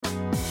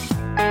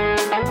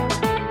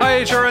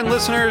HRN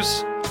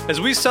listeners.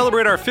 As we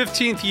celebrate our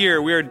 15th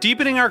year, we are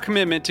deepening our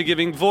commitment to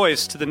giving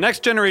voice to the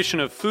next generation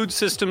of food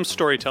systems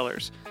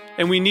storytellers,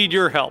 and we need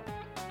your help.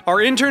 Our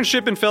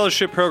internship and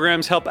fellowship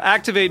programs help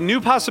activate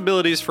new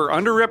possibilities for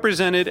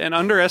underrepresented and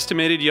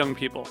underestimated young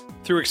people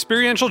through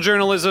experiential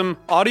journalism,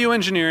 audio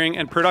engineering,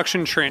 and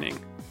production training.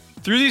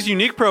 Through these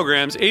unique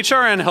programs,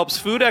 HRN helps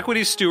food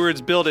equity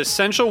stewards build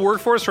essential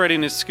workforce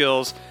readiness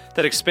skills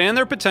that expand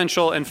their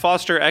potential and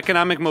foster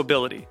economic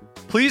mobility.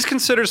 Please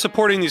consider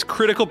supporting these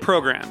critical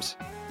programs.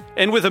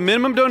 And with a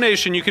minimum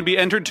donation, you can be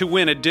entered to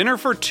win a dinner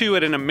for two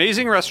at an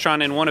amazing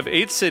restaurant in one of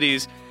 8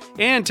 cities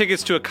and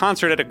tickets to a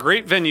concert at a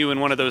great venue in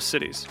one of those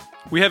cities.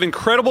 We have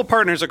incredible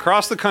partners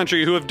across the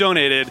country who have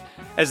donated,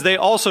 as they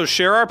also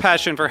share our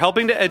passion for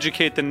helping to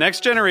educate the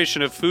next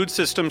generation of food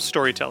systems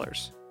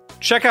storytellers.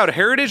 Check out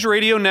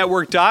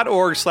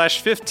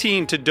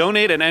heritageradionetwork.org/15 to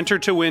donate and enter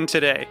to win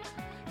today.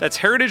 That's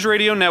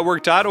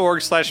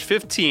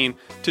heritageradionetwork.org/15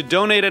 to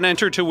donate and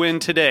enter to win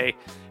today.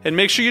 And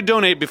make sure you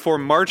donate before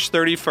March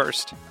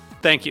 31st.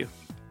 Thank you.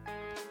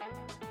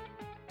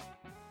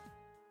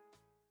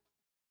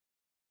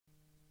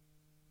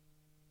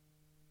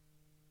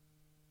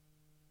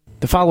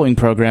 The following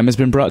program has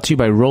been brought to you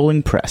by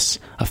Rolling Press,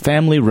 a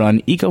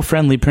family-run,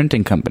 eco-friendly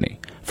printing company.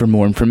 For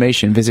more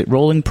information, visit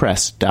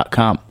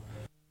rollingpress.com.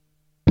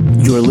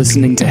 You're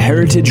listening to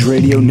Heritage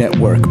Radio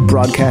Network,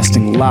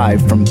 broadcasting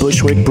live from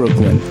Bushwick,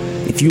 Brooklyn.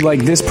 If you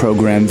like this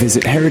program,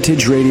 visit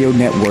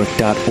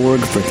heritageradionetwork.org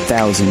for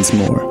thousands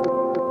more.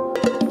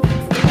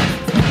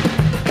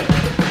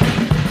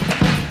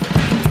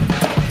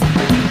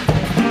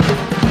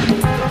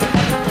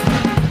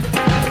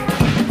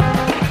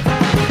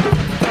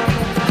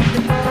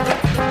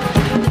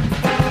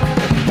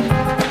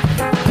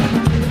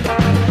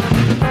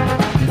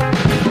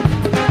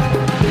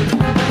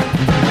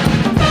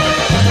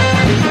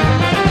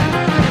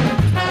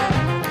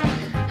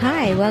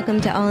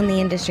 Welcome to All in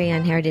the Industry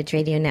on Heritage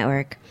Radio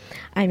Network.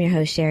 I'm your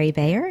host, Sherry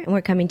Bayer, and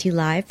we're coming to you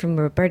live from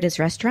Roberta's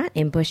Restaurant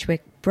in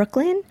Bushwick,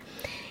 Brooklyn.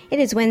 It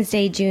is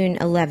Wednesday, June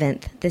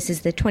 11th. This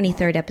is the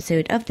 23rd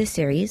episode of this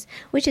series,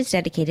 which is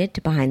dedicated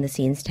to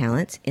behind-the-scenes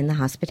talents in the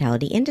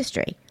hospitality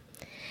industry.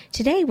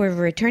 Today, we're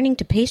returning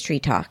to pastry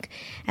talk,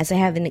 as I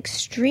have an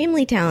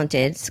extremely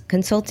talented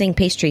consulting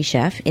pastry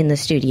chef in the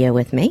studio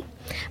with me.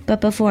 But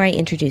before I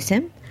introduce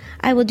him,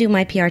 I will do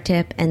my PR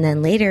tip, and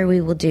then later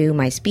we will do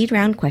my speed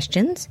round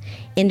questions,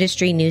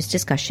 industry news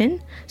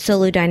discussion,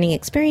 solo dining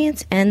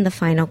experience, and the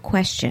final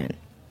question.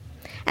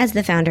 As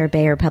the founder of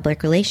Bayer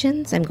Public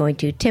Relations, I'm going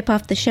to tip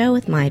off the show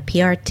with my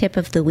PR tip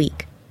of the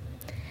week.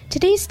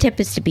 Today's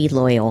tip is to be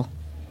loyal.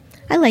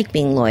 I like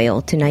being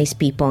loyal to nice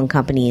people and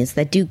companies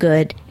that do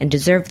good and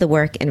deserve the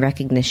work and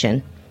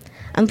recognition.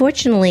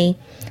 Unfortunately,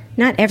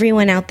 not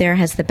everyone out there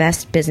has the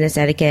best business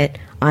etiquette,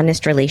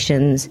 honest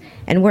relations,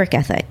 and work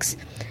ethics.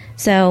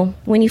 So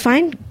when you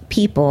find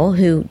people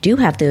who do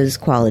have those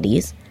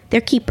qualities,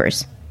 they're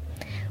keepers.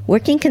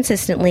 Working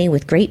consistently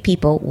with great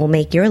people will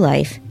make your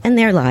life and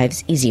their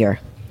lives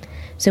easier.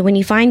 So when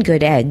you find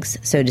good eggs,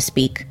 so to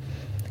speak,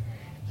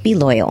 be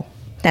loyal.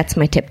 That's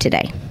my tip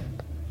today.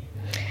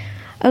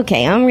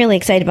 Okay, I'm really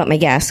excited about my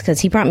guest because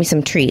he brought me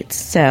some treats.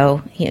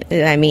 So,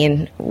 I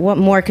mean, what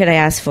more could I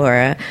ask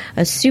for?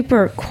 A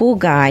super cool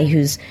guy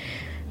who's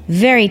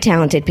very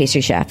talented pastry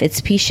chef.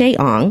 It's Pichet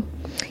Ong.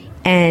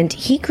 And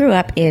he grew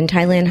up in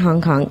Thailand,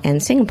 Hong Kong,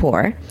 and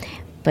Singapore,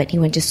 but he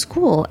went to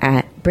school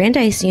at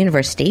Brandeis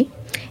University,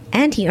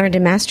 and he earned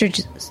a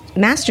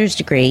master's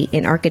degree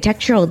in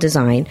architectural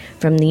design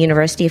from the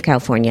University of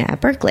California at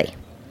Berkeley.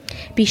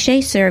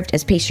 Pichet served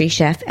as pastry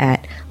chef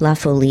at La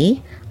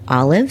Folie,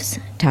 Olives,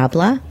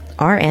 Tabla,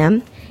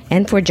 RM,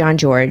 and for John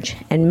George,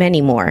 and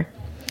many more.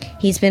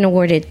 He's been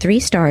awarded 3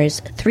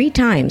 stars 3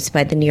 times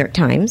by the New York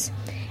Times,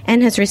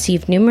 and has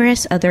received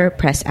numerous other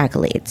press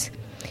accolades.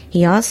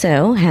 He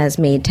also has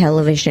made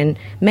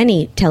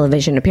many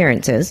television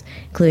appearances,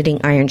 including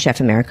Iron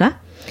Chef America,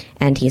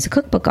 and he's a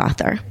cookbook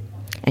author.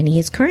 And he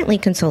is currently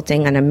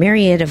consulting on a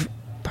myriad of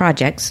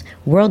projects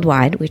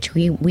worldwide, which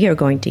we are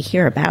going to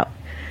hear about.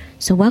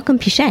 So welcome,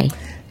 Pichet.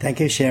 Thank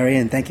you, Sherry,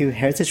 and thank you,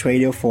 Heritage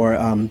Radio, for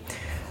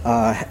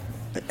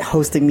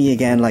hosting me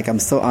again. Like, I'm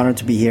so honored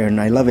to be here,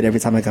 and I love it every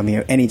time I come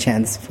here. Any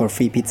chance for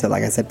free pizza,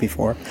 like I said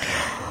before.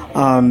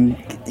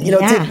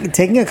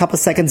 Taking a couple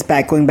seconds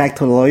back, going back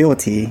to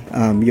loyalty,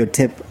 your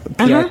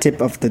PR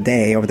tip of the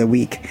day or the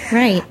week.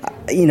 Right.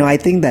 I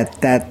think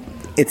that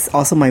it's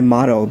also my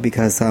motto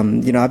because,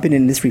 I've been in the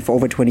industry for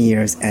over 20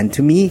 years. And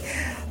to me,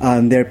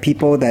 there are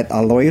people that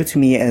are loyal to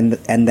me and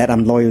that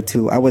I'm loyal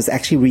to. I was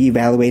actually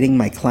reevaluating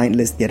my client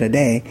list the other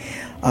day,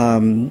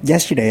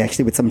 yesterday,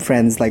 actually, with some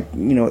friends,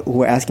 who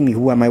were asking me,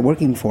 who am I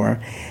working for?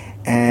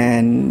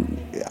 And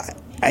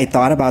I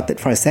thought about that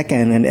for a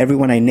second, and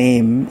everyone I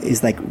name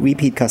is like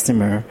repeat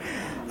customer,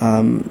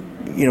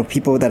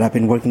 people that I've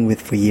been working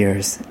with for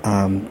years,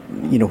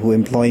 who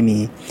employ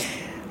me,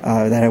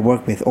 that I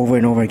work with over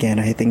and over again.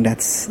 I think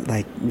that's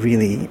like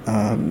really,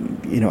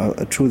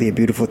 truly a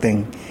beautiful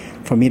thing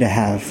for me to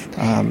have.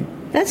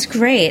 That's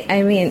great.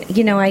 I mean,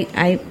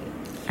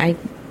 I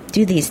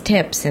do these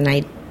tips, and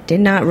I did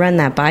not run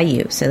that by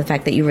you. So the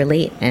fact that you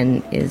relate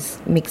and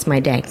makes my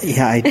day.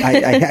 Yeah,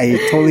 I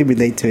totally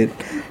relate to it.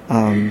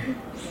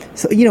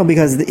 So,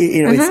 because,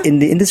 it's in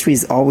the industry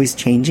is always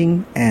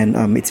changing,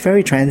 and it's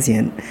very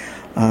transient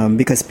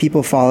because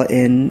people fall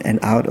in and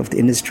out of the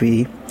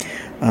industry,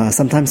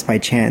 sometimes by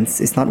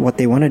chance. It's not what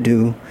they want to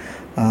do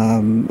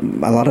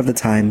a lot of the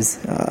times,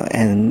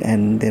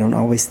 and they don't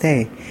always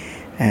stay.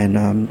 And,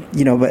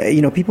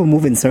 but people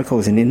move in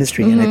circles in the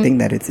industry, and I think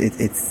that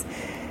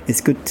it's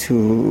good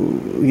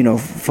to,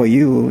 for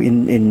you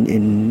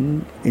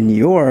in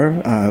your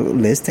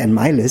list and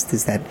my list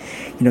is that,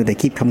 they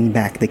keep coming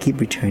back, they keep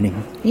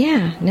returning.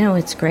 Yeah, no,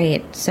 it's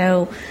great.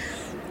 So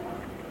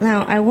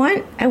now I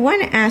want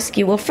to ask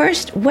you, well,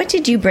 first, what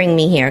did you bring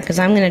me here? Because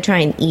I'm going to try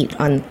and eat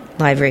on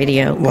live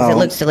radio because it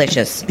looks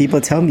delicious.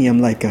 People tell me I'm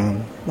like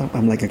a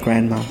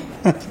grandma.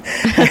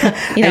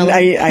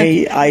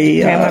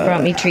 Grandma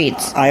brought me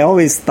treats. I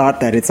always thought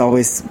that it's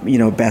always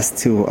best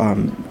to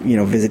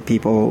visit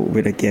people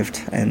with a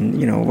gift, and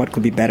what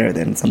could be better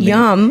than something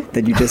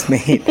that you just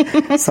made.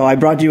 So I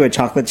brought you a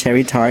chocolate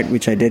cherry tart,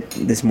 which I did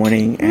this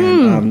morning,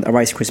 and a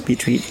Rice Krispie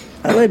treat,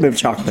 a little bit of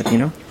chocolate.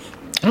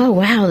 Oh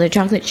wow, the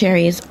chocolate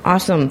cherry is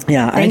awesome.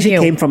 Yeah, I actually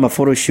came from a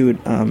photo shoot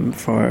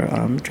for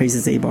Tracy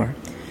Zabar.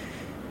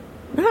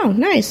 Oh,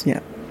 nice. Yeah.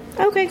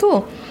 Okay,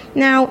 cool.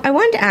 Now I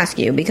wanted to ask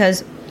you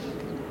because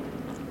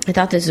I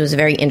thought this was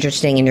very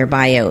interesting in your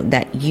bio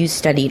that you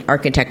studied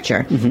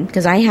architecture,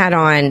 because I had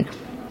on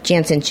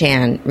Jansen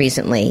Chan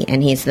recently,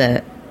 and he's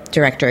the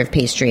director of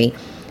pastry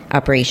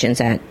operations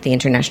at the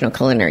International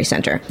Culinary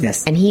Center.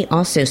 Yes. And he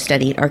also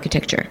studied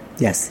architecture.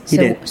 Yes, he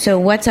did. So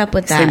what's up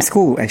with that? Same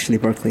school, actually,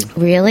 Berkeley.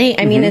 Really?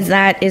 I mean, is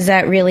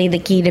that really the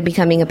key to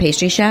becoming a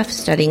pastry chef,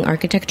 studying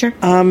architecture?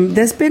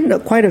 There's been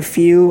quite a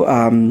few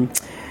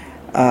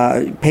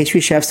pastry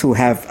chefs who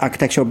have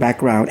architectural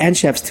background, and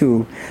chefs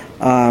too.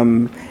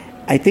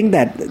 I think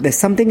that there's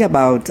something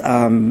about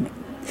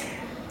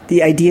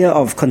the idea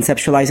of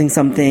conceptualizing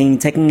something,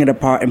 taking it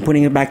apart and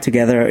putting it back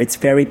together. It's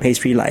very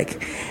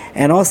pastry-like.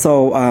 And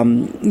also,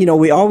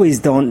 we always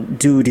don't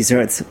do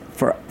desserts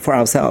for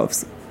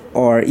ourselves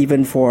or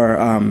even for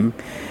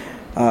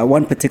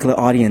one particular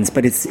audience,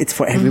 but it's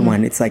for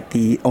everyone. It's like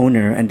the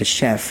owner and the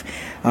chef,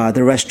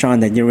 the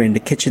restaurant that you're in,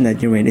 the kitchen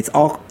that you're in. It's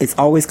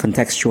always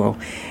contextual.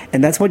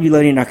 And that's what you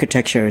learn in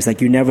architecture. Is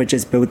like you never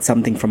just build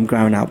something from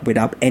ground up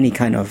without any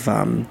kind of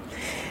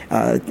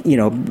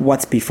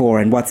what's before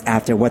and what's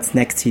after, what's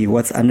next to you,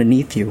 what's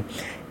underneath you.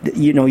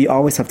 You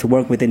always have to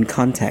work within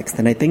context.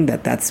 And I think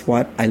that that's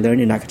what I learned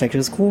in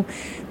architecture school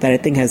that I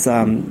think has,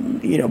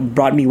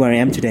 brought me where I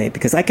am today,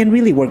 because I can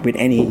really work with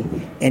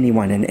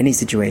anyone in any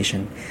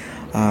situation.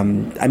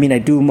 I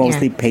do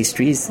mostly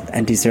pastries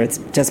and desserts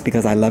just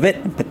because I love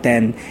it. But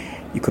then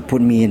you could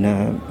put me in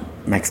a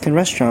Mexican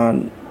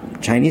restaurant,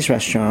 Chinese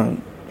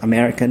restaurant,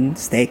 American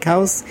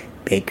steakhouse,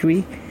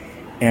 bakery,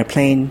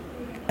 airplane.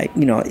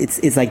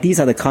 It's like these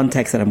are the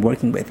contexts that I'm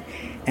working with,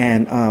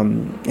 and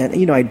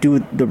I do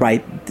the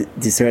right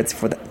desserts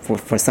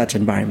for such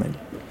environment.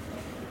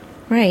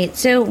 Right.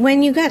 So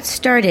when you got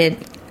started,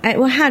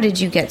 how did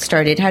you get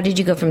started? How did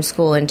you go from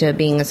school into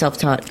being a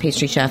self-taught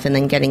pastry chef and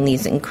then getting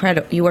these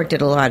incredible? You worked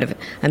at a lot of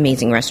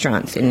amazing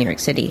restaurants in New York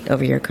City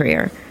over your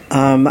career.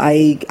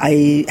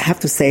 I have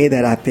to say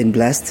that I've been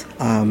blessed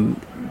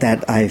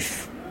that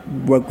I've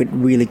worked with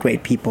really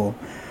great people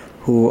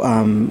who,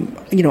 are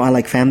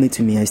like family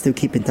to me. I still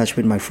keep in touch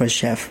with my first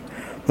chef,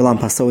 Roland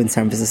Passot in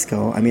San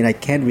Francisco. I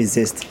can't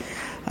resist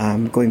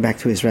going back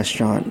to his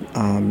restaurant.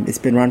 It's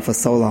been run for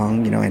so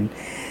long,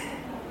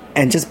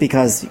 and just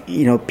because,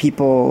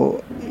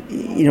 people,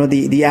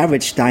 the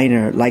average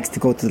diner likes to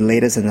go to the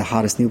latest and the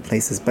hottest new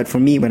places. But for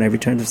me, when I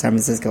return to San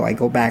Francisco, I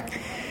go back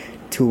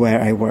to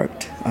where I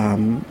worked.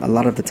 A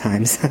lot of the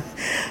times, I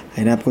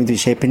end up going to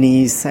Chez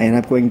Panisse. I end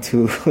up going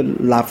to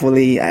La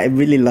Folie. I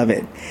really love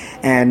it,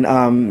 and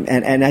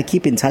I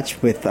keep in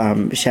touch with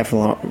Chef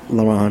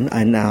Laurent,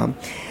 and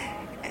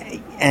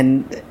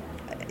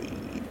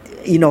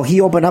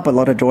he opened up a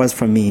lot of doors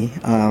for me.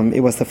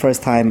 It was the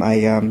first time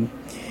I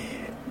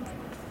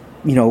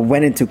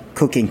went into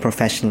cooking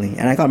professionally,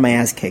 and I got my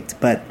ass kicked,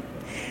 but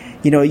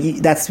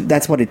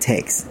that's what it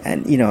takes.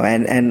 And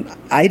and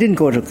I didn't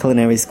go to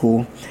culinary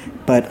school,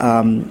 but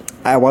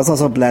I was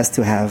also blessed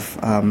to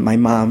have my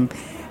mom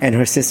and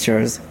her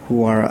sisters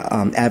who are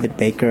avid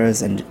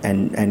bakers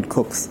and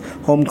cooks,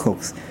 home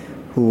cooks,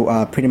 who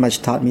pretty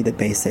much taught me the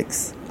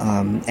basics.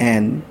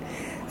 And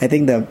I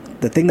think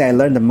the thing that I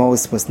learned the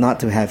most was not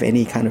to have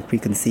any kind of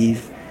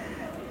preconceived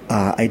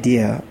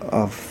idea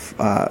of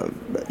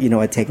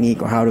a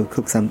technique or how to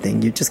cook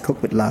something. You just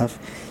cook with love,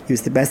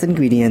 use the best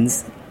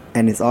ingredients,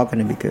 and it's all going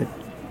to be good.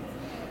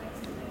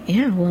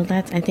 Yeah, well,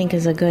 that I think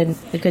is a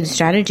good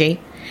strategy.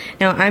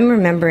 Now, I'm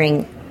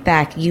remembering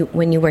back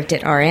when you worked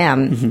at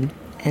RM,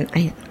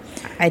 and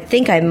I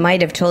think I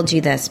might have told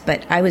you this,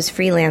 but I was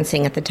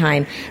freelancing at the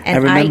time. And I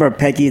remember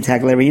Peggy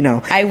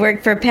Taglerino. I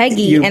worked for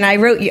Peggy, and I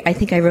wrote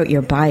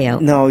your bio.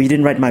 No, you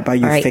didn't write my bio.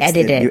 You fixed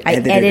it. I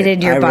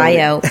edited your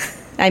bio.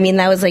 I mean,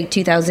 that was like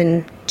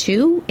 2002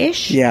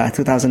 2002-ish? Yeah,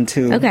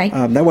 2002. Okay.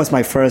 That was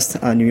my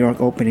first New York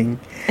opening.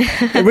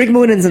 Rick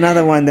Moonen's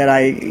another one that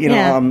I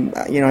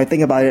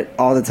think about it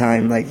all the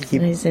time. Like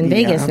he's in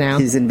Vegas now.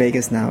 He's in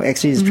Vegas now.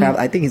 Actually, he's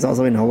I think he's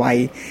also in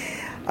Hawaii.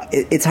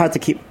 It's hard to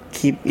keep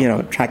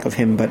track of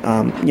him, but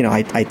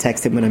I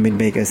text him when I'm in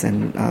Vegas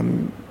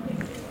and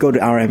go to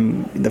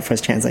RM the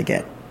first chance I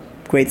get.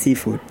 Great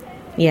seafood.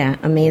 Yeah,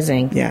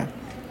 amazing. Yeah.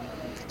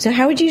 So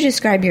how would you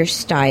describe your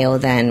style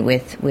then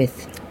with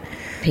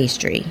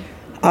pastry?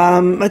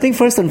 I think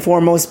first and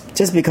foremost,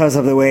 just because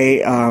of the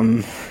way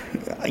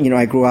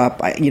I grew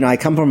up. I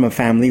come from a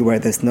family where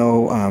there's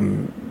no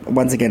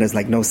once again there's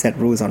like no set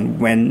rules on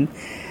when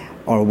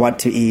or what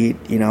to eat.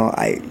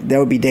 There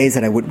would be days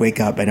that I would wake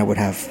up and I would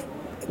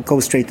go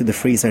straight to the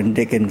freezer and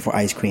dig in for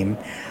ice cream.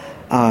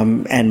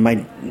 And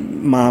my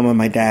mom and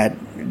my dad,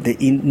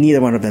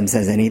 neither one of them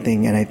says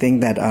anything. And I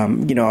think that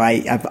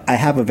I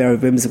have a very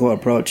whimsical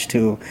approach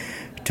to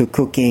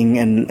cooking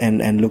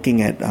and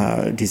looking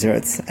at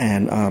desserts,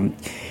 and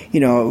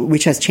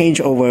which has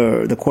changed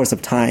over the course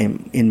of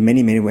time in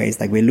many, many ways.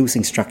 Like we're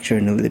losing structure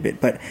in a little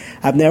bit, but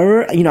I've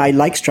never, I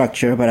like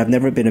structure, but I've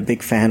never been a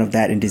big fan of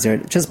that in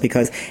dessert, just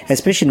because,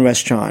 especially in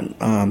restaurant,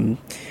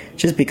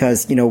 just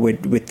because,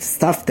 with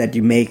stuff that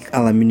you make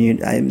a la minute,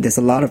 there's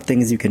a lot of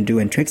things you can do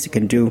and tricks you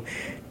can do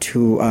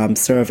to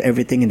serve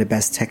everything in the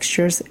best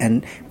textures.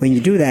 And when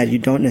you do that, you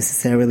don't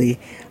necessarily,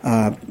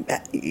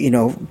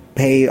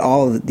 pay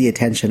all the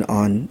attention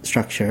on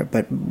structure,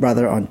 but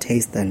rather on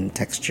taste and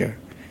texture.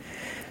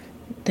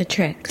 The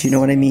tricks. Do you know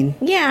what I mean?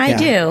 Yeah, I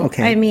do.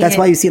 Okay. I mean, that's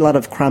why you see a lot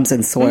of crumbs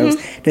and soils.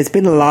 Mm-hmm. There's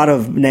been a lot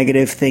of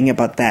negative thing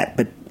about that,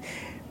 but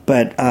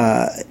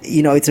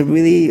it's a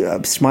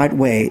really smart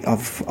way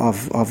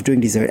of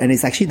doing dessert, and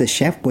it's actually the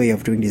chef way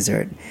of doing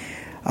dessert.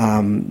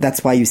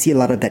 That's why you see a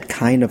lot of that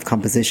kind of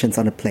compositions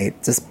on a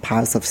plate, just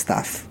piles of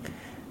stuff.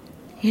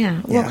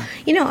 Yeah. Well,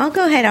 I'll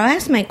go ahead. I'll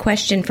ask my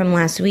question from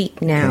last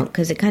week now,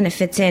 because it kind of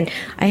fits in.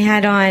 I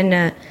had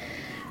on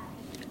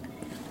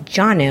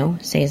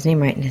Jono, say his name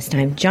right this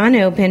time,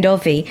 Jono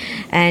Pandolfi,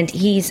 and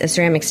he's a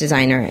ceramics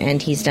designer,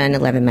 and he's done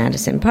 11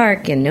 Madison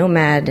Park and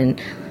Nomad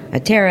and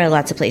Atera,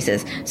 lots of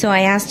places. So I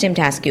asked him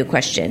to ask you a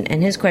question,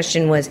 and his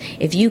question was,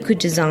 if you could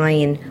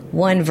design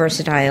one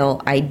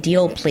versatile,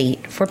 ideal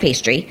plate for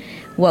pastry,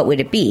 what would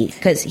it be?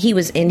 Because he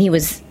was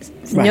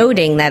right.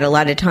 Noting that a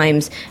lot of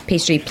times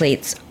pastry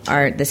plates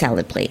are the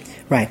salad plate.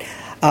 Right.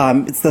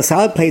 It's the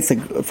salad plate.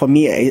 For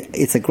me,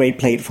 it's a great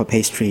plate for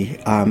pastry.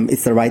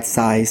 It's the right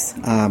size.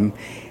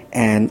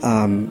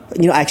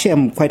 Actually,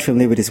 I'm quite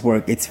familiar with his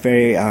work. It's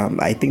very,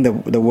 I think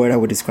the word I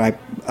would describe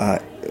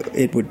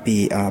it would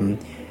be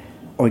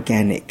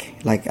organic.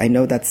 Like, I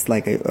know that's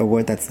like a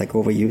word that's like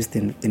overused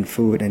in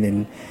food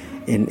and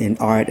in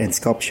art and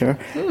sculpture,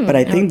 but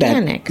I think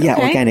organic.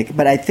 Organic.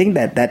 But I think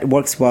that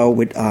works well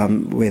with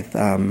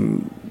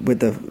the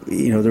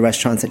the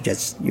restaurants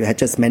that you had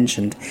just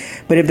mentioned.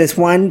 But if there's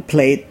one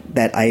plate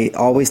that I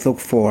always look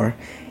for,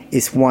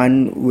 is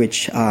one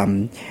which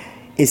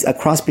is a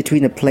cross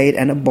between a plate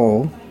and a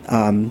bowl.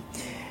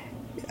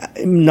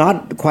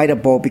 Not quite a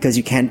bowl because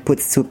you can't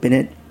put soup in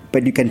it,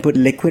 but you can put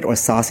liquid or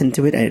sauce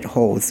into it and it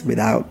holds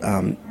without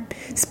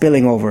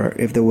spilling over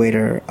if the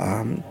waiter,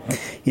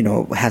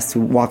 has to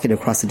walk it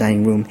across the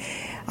dining room.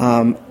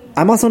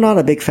 I'm also not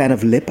a big fan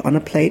of lip on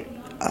a plate,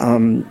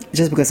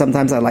 just because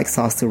sometimes I like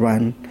sauce to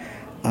run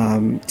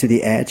to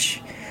the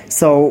edge.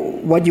 So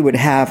what you would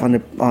have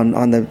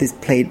on this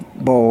plate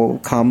bowl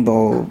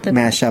combo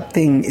mashup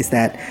thing is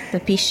that the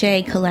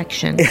Pichet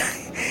collection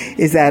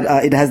is that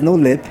it has no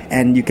lip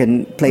and you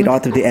can plate all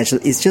through the edge.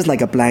 It's just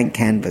like a blank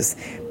canvas,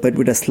 but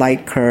with a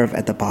slight curve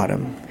at the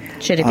bottom.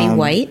 Should it be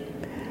white,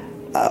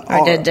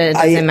 or does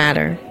it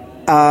matter?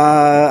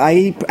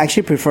 I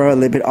actually prefer a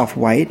little bit off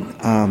white,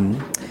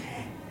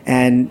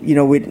 and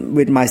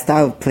with my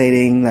style of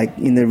plating, like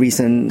in the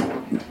recent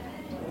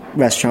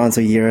restaurants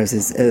or years,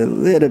 is a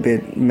little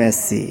bit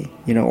messy,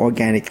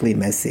 organically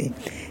messy.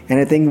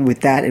 And I think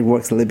with that, it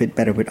works a little bit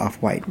better with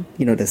off-white.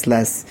 There's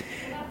less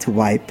to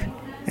wipe,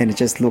 and it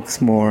just looks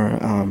more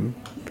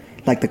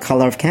like the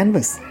color of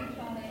canvas.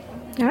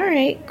 All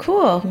right,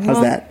 cool.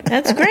 How's that?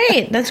 That's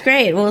great. That's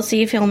great. We'll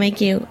see if he'll make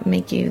you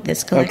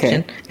this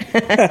collection.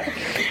 Okay,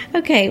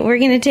 okay, we're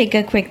going to take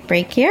a quick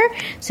break here,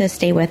 so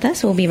stay with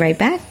us. We'll be right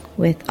back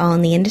with All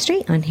in the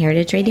Industry on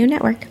Heritage Radio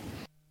Network.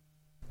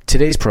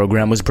 Today's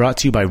program was brought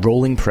to you by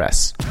Rolling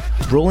Press.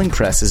 Rolling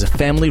Press is a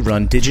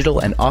family-run digital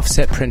and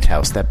offset print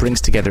house that brings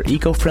together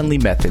eco-friendly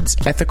methods,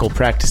 ethical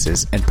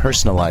practices, and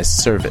personalized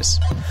service.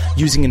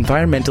 Using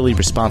environmentally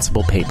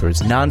responsible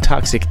papers,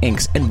 non-toxic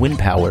inks, and wind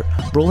power,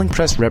 Rolling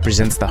Press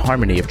represents the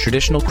harmony of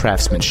traditional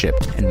craftsmanship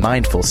and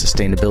mindful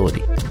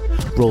sustainability.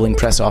 Rolling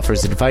Press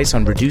offers advice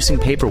on reducing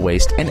paper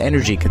waste and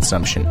energy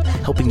consumption,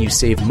 helping you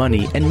save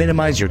money and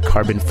minimize your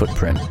carbon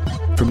footprint.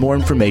 For more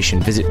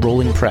information, visit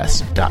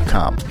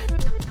rollingpress.com.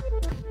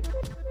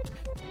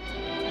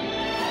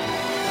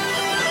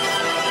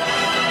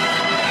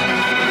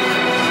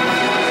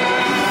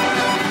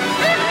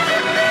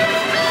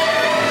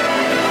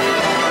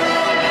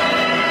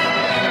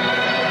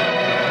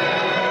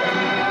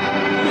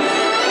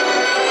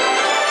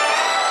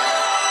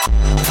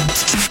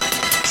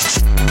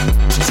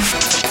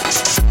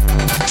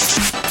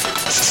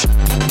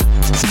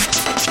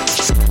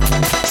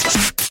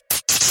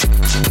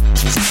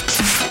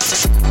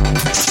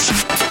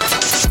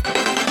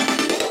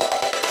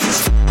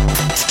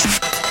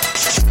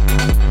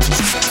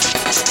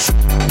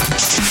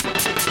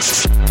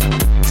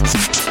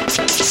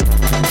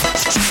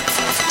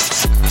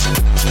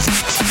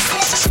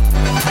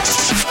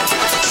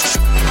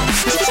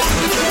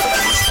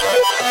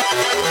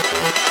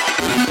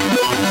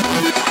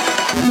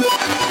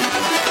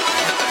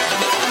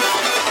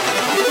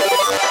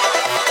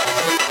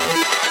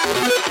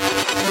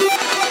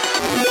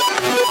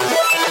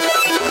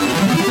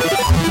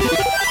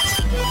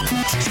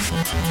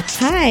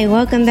 Hi,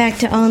 welcome back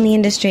to All in the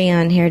Industry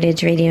on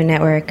Heritage Radio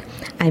Network.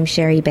 I'm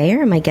Sherry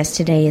Bayer. My guest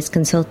today is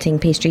consulting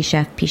pastry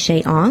chef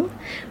Pichet Ong.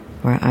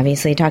 We're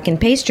obviously talking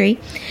pastry.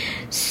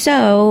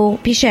 So,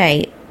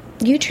 Pichet,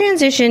 you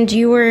transitioned,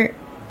 you were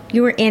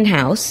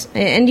in-house,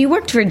 and you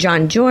worked for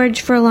John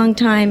George for a long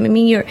time. I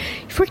mean,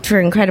 you've worked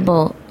for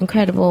incredible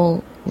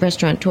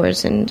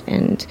restaurateurs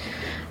and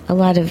a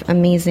lot of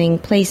amazing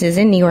places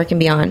in New York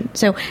and beyond.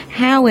 So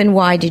how and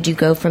why did you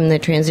go from the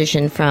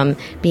transition from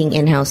being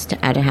in-house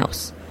to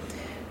out-of-house?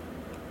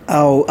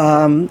 Oh,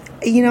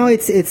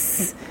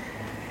 it's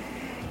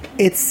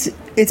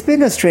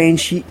been a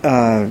strange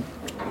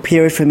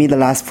period for me the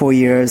last 4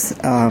 years.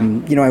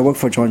 I worked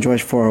for John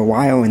George for a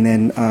while, and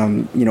then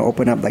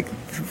opened up like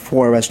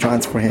 4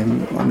 restaurants for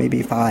him, or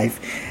maybe 5.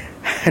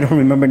 I don't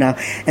remember now.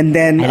 And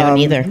then I don't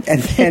either.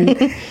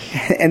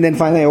 and then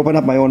finally I opened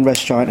up my own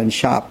restaurant and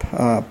shop,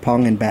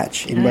 Pong and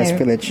Batch in West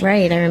Village.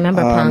 Right, I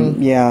remember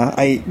Pong. Yeah,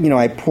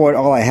 I poured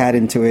all I had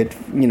into it,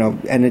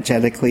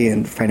 energetically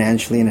and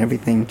financially and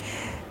everything.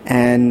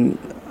 And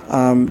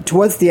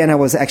towards the end, I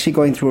was actually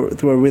going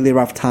through a really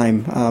rough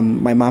time.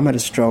 My mom had a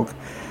stroke.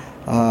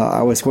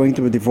 I was going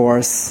through a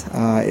divorce.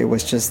 It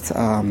was just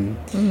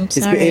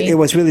it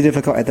was really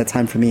difficult at that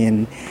time for me,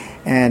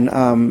 and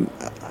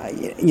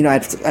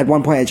at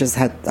one point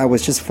I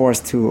was just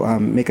forced to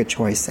make a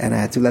choice, and I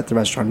had to let the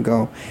restaurant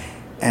go,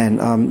 and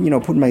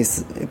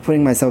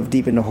putting myself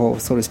deep in the hole,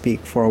 so to speak,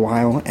 for a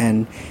while.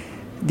 And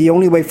the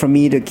only way for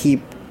me to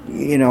keep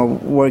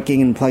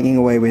working and plugging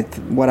away with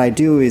what I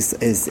do is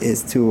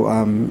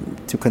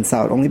to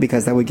consult, only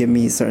because that would give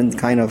me certain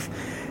kind of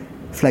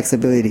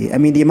flexibility. I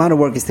mean, the amount of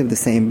work is still the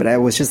same, but I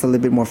was just a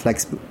little bit more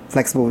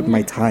flexible with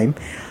my time,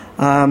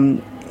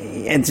 and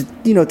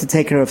to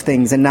take care of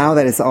things. And now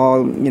that it's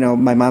all,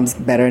 my mom's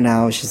better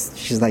now.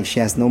 She's like,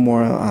 she has no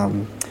more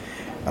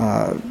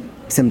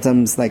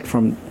symptoms like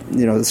from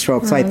the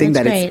stroke. So I think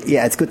that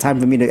it's good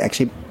time for me to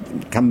actually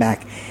come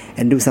back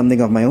and do something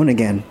of my own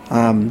again.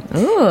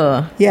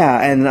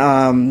 Yeah,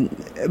 and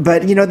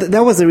but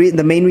that was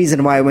the main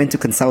reason why I went to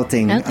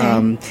consulting.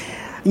 Okay.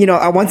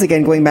 Once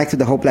again, going back to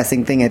the whole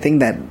blessing thing, I think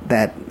that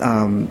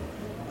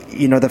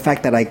the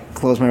fact that I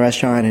closed my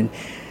restaurant, and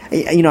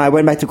I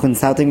went back to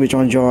consulting with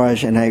John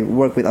George, and I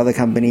worked with other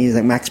companies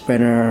like Max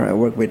Brenner. I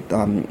worked with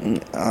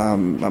a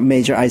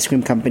major ice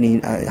cream company,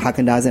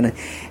 Haagen-Dazs,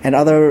 and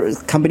other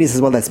companies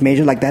as well that's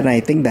major like that. And I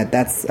think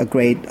that's a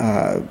great.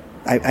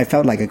 I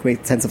felt like a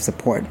great sense of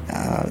support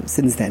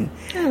since then.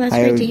 Oh, that's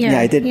great to hear. Yeah,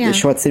 I did a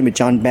short stint with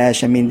John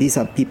Bash. I mean, these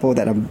are people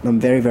that I'm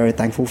very, very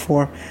thankful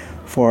for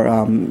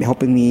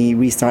helping me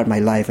restart my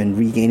life and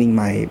regaining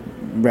my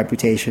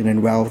reputation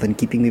and wealth and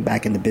keeping me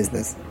back in the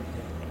business.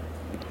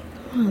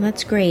 Oh,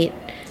 that's great.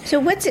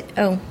 So what's it?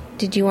 Oh,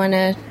 did you want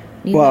to?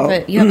 You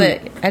have a.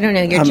 I don't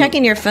know. You're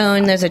checking your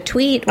phone. There's a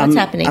tweet. What's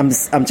happening? I'm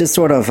just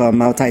sort of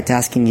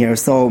multitasking here.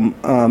 So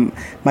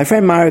my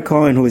friend Mara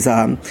Cohen, whose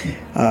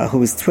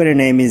Twitter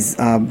name is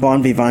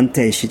Bon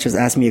Vivante, she just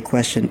asked me a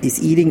question. Is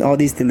eating all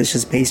these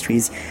delicious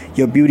pastries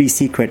your beauty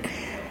secret?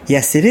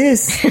 Yes, it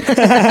is.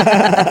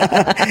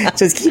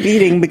 Just keep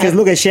eating, because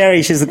look at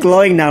Sherry. She's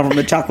glowing now from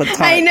the chocolate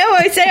tart. I know.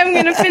 I say I'm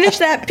going to finish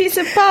that piece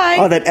of pie.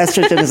 Oh, that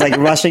estrogen is like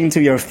rushing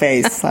to your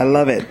face. I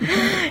love it.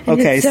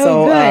 Okay, it's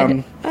so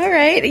good. All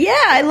right. Yeah,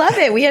 I love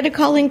it. We had a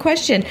call-in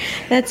question.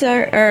 That's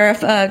our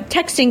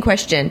texting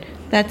question.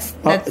 That's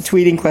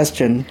tweeting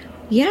question.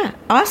 Yeah.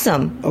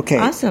 Awesome. Okay.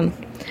 Awesome.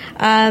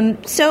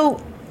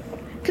 So,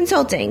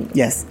 consulting.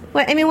 Yes.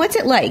 What's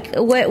it like?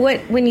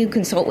 What when you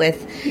consult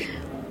with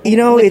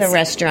a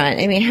restaurant?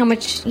 I mean, how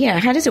much? Yeah,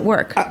 how does it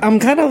work? I'm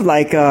kind of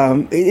like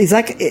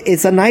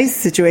it's a nice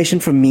situation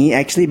for me,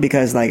 actually,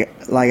 because like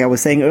I was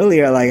saying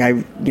earlier, like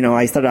I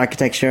studied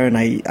architecture, and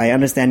I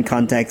understand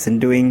context and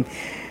doing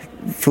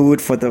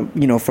food for the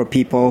for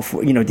people,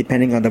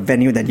 depending on the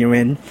venue that you're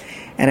in.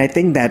 And I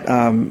think that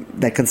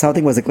that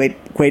consulting was a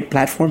great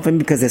platform for me,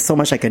 because there's so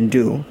much I can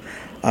do.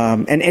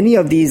 And any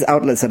of these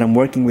outlets that I'm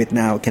working with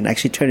now can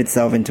actually turn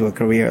itself into a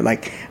career.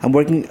 Like, I'm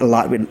working a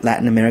lot with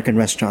Latin American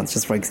restaurants,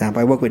 just for example.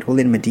 I work with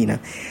Julian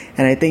Medina,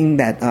 and I think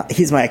that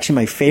he's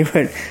my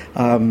favorite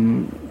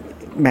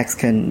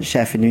Mexican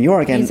chef in New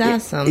York. And he's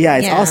awesome.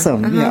 It's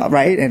awesome. Uh-huh. Yeah,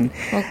 right. And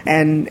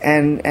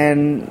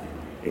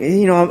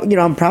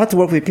I'm proud to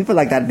work with people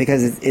like that,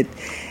 because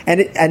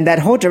and that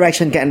whole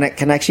direction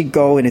can actually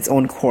go in its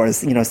own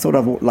course. Sort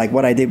of like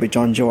what I did with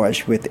John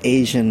George with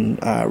Asian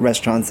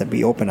restaurants that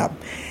we open up.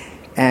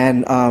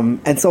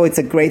 And so it's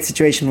a great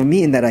situation for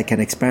me in that I can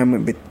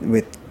experiment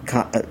with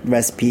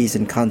recipes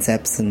and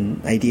concepts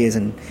and ideas,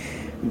 and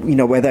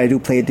whether I do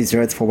plate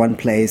desserts for one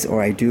place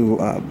or I do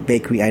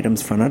bakery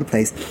items for another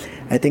place.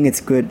 I think it's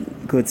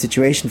good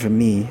situation for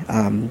me.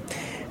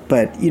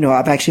 But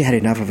I've actually had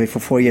enough of it for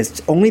 4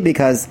 years, only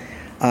because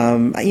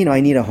I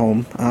need a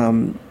home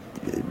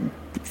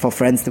for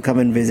friends to come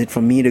and visit,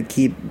 for me to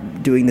keep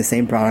doing the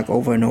same product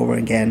over and over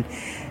again.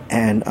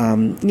 And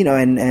and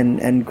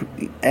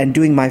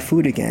doing my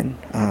food again.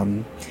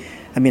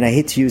 I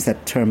hate to use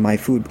that term, my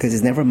food, because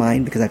it's never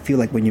mine. Because I feel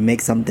like when you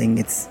make something,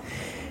 it's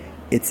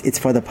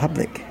for the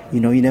public.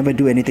 You never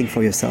do anything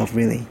for yourself,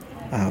 really.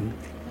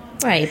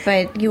 Right,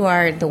 but you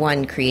are the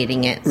one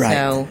creating it. Right.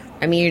 So,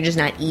 I mean, you're just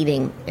not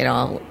eating it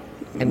all.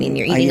 I mean,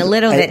 you're eating a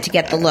little bit to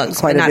get the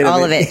looks, but not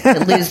all of it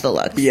to lose the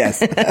looks. Yes.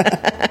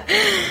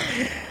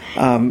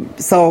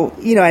 So,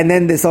 and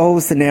then this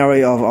whole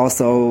scenario of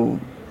also,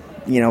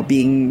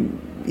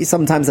 being...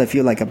 Sometimes I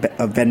feel like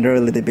a vendor a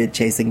little bit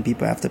chasing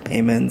people after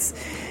payments.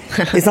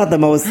 It's not the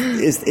most. I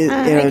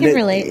can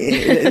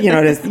relate. You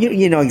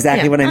know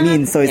exactly what I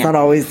mean. So it's not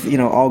always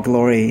all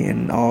glory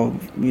and all.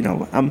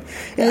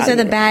 Those are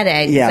the bad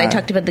eggs. Yeah, I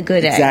talked about the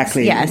good eggs.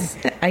 Exactly. Yes,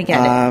 I get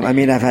it. I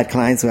mean, I've had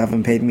clients who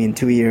haven't paid me in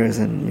 2 years,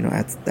 and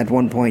at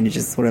one point you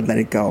just sort of let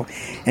it go,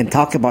 and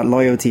talk about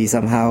loyalty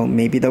somehow.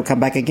 Maybe they'll come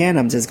back again.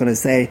 I'm just going to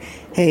say,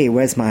 hey,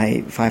 where's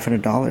my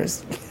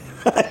 $500?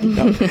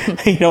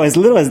 As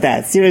little as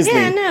that. Seriously,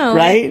 yeah, no,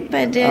 right?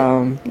 But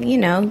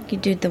you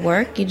do the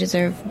work. You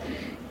deserve,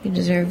 to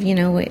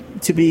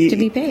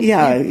be paid.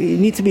 Yeah, you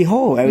need to be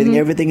whole.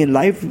 Everything in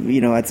life,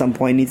 at some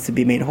point needs to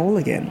be made whole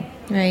again.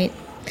 Right.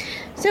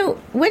 So,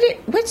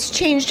 what's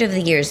changed over the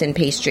years in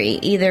pastry,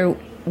 either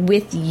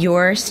with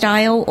your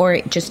style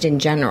or just in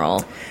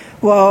general?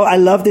 Well, I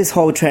love this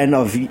whole trend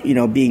of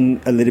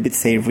being a little bit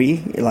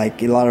savory.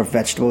 Like a lot of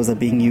vegetables are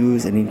being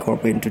used and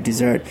incorporated into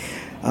dessert.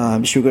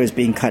 Sugar is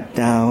being cut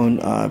down.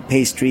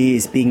 Pastry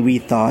is being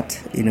rethought,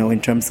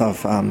 in terms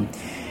of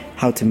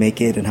how to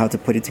make it and how to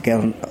put it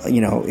together,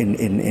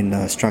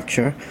 in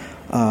structure.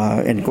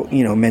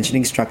 And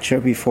mentioning structure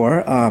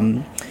before,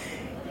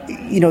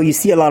 you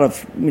see a lot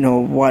of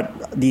what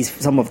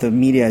some of the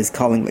media is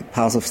calling like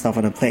piles of stuff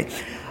on a plate.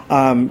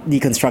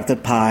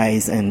 Deconstructed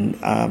pies and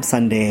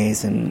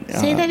sundaes and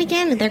say that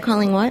again. They're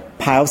calling what?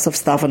 Piles of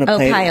stuff on a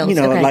plate. Piles.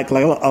 Okay. Like a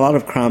lot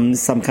of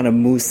crumbs, some kind of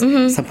mousse,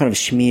 some kind of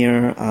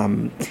schmear.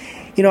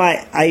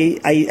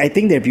 I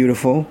think they're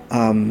beautiful.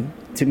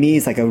 To me,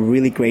 it's like a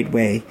really great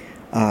way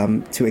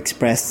to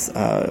express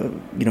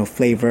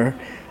flavor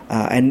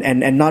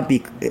and not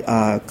be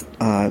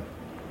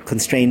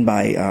constrained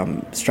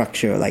by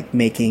structure, like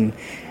making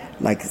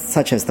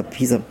such as the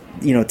piece of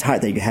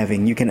tart that you're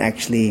having. You can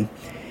actually.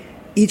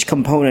 Each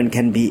component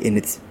can be in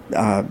its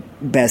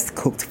best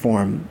cooked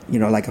form,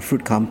 like a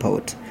fruit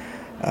compote,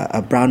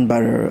 a brown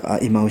butter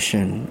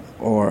emulsion,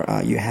 or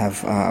you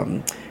have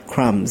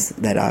crumbs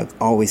that are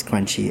always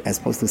crunchy as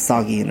opposed to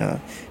soggy in a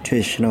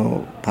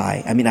traditional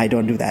pie. I mean, I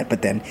don't do that,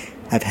 but then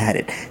I've had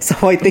it.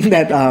 So I think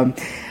that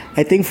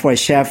I think for a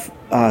chef,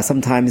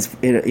 sometimes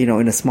in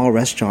a small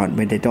restaurant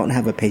when they don't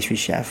have a pastry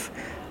chef,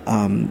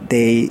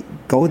 they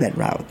go that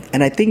route,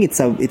 and I think it's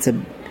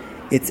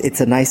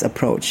a nice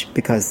approach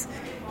because.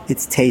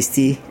 It's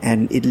tasty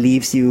and it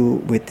leaves you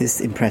with this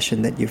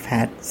impression that you've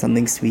had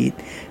something sweet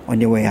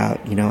on your way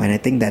out, and I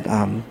think that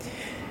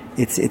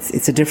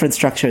it's a different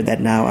structure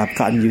that now I've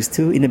gotten used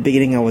to. In the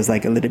beginning, I was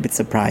like a little bit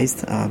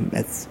surprised.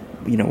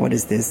 What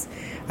is this?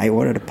 I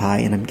ordered a pie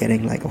and I'm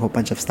getting like a whole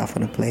bunch of stuff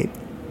on a plate.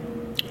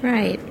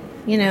 Right.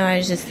 I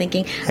was just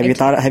thinking.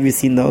 Have you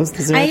seen those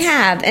desserts? I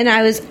have, and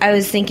I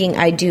was thinking.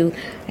 I do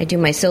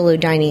my solo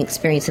dining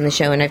experience in the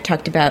show, and I've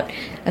talked about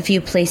a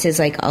few places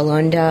like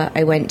Alonda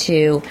I went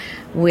to,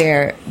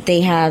 where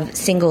they have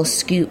single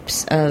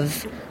scoops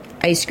of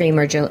ice cream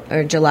or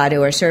gelato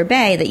or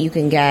sorbet that you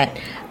can get,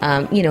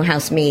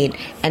 house made,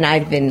 and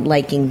I've been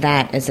liking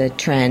that as a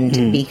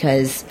trend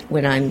because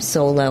when I'm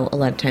solo, a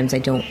lot of times I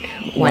don't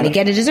want to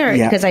get a dessert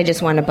because I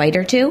just want a bite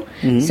or two.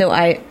 So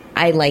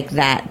I like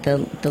that,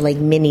 the like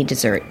mini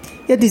dessert.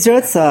 Yeah,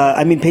 desserts,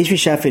 pastry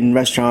chef in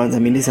restaurants,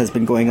 this has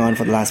been going on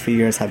for the last few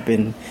years, have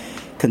been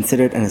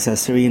considered an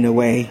accessory in a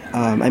way.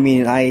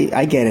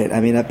 I get it.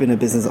 I've been a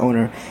business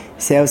owner.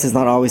 Sales is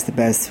not always the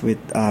best with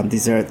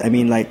dessert.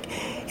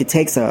 It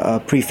takes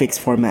a prefix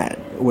format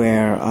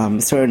where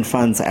certain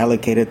funds are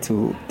allocated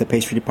to the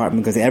pastry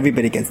department because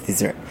everybody gets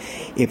dessert.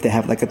 If they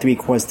have like a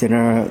 3-course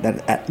dinner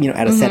that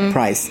at a set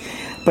price.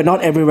 But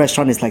not every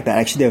restaurant is like that.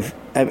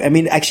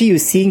 Actually, you're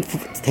seeing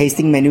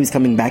tasting menus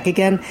coming back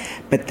again,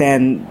 but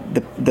then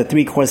the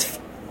 3-course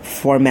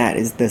format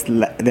is there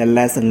are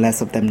less and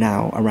less of them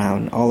now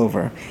around all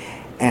over.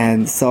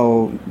 And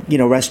so,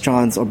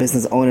 restaurants or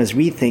business owners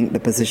rethink the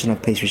position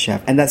of pastry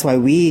chef. And that's why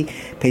we,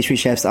 pastry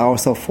chefs, are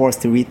also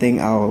forced to rethink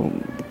our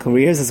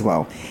careers as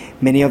well.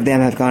 Many of them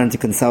have gone into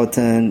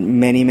consultant.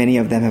 Many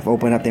of them have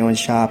opened up their own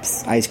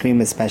shops, ice cream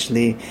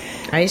especially.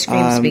 Ice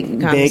cream's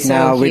become big so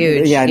now.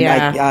 huge.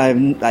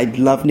 I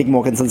love Nick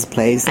Morganson's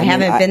place. I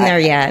haven't been there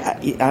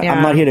yet.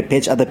 I'm not here to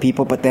pitch other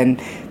people, but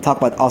then talk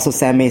about also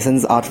Sam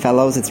Mason's Odd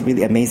Fellows. It's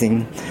really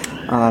amazing.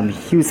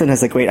 Houston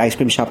has a great ice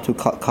cream shop too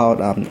called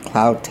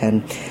Cloud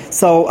 10.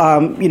 So,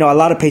 a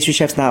lot of pastry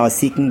chefs now are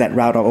seeking that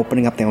route of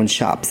opening up their own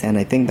shops, and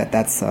I think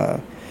that's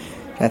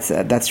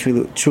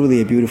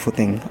truly a beautiful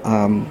thing.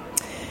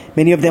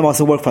 Many of them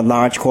also work for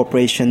large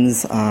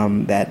corporations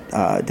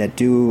that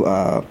do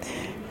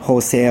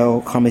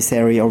wholesale,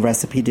 commissary, or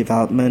recipe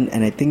development,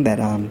 and I think that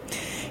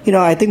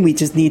I think we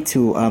just need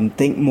to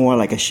think more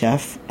like a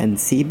chef and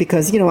see,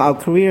 because our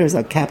careers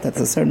are capped at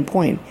a certain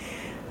point.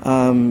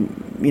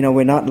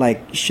 We're not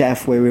like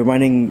chef where we're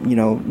running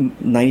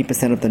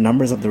 90% of the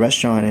numbers of the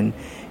restaurant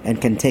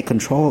and can take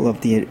control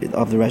of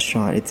the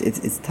restaurant.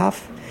 It's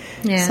tough.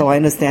 Yeah. So I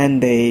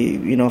understand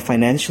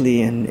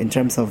financially and in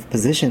terms of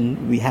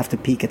position, we have to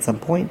peak at some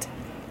point.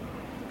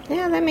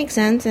 Yeah, that makes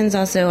sense. And it's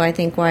also, I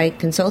think, why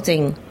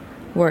consulting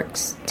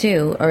works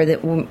too, or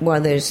that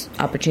there's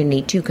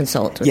opportunity to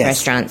consult with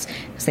restaurants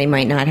because they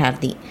might not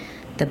have the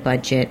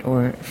budget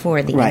or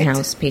for the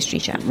in-house pastry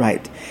chef.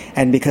 Right.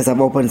 And because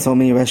I've opened so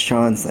many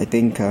restaurants, I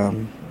think,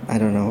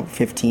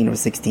 15 or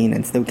 16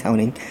 and still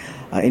counting,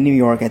 in New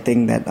York, I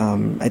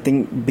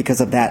think because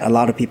of that, a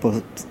lot of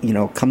people,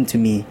 come to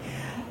me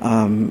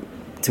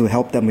to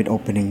help them with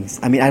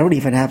openings. I mean, I don't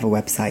even have a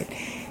website.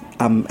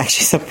 I'm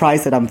actually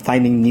surprised that I'm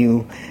finding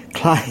new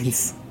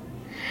clients.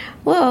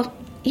 Well,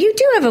 you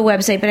do have a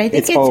website, but I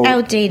think it's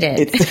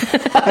outdated.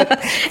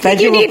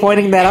 Thank you for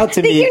pointing that out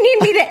to me. You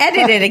need me to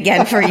edit it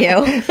again for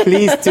you.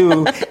 Please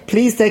do.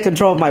 Please take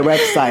control of my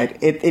website.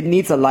 It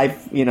needs a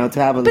life, to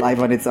have a life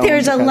on its own.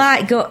 There's a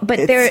lot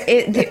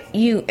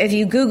if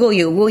you Google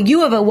you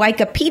have a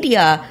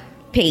Wikipedia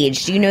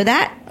page. Do you know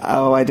that?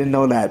 Oh, I didn't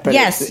know that. But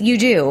yes, you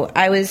do.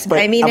 I'm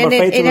afraid to look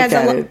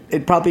at it.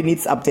 It probably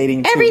needs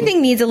updating too.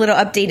 Everything needs a little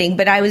updating,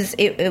 but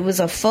it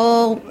was a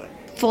full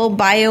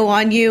bio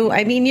on you.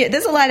 I mean,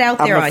 there's a lot out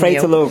there on you. I'm afraid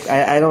to look.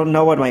 I don't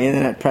know what my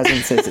internet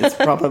presence is. It's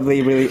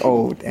probably really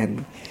old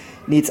and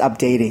needs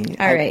updating.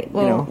 All right.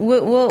 Well,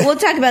 we'll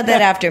talk about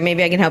that after.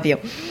 Maybe I can help you.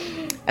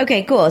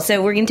 Okay, cool.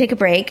 So we're going to take a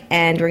break,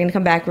 and we're going to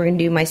come back. We're going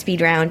to do my speed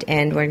round,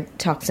 and we're going to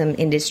talk some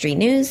industry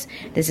news.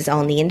 This is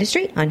All in the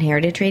Industry on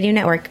Heritage Radio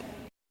Network.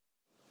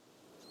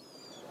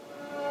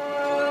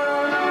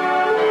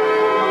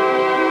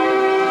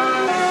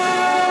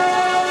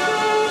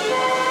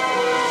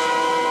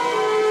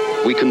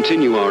 We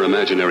continue our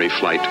imaginary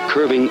flight,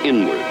 curving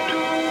inward,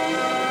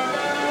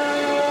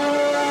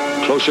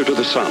 closer to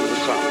the sun.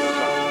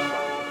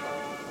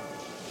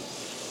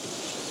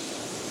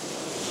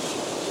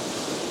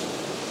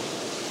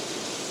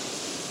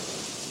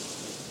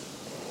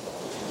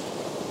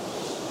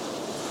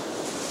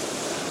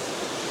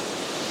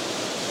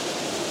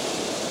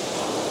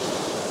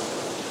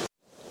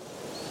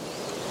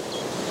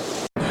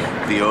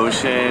 The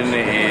ocean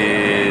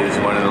is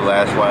one of the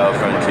last wild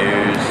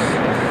frontiers.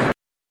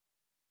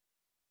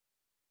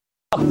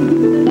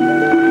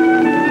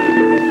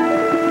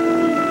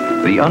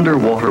 The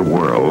underwater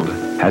world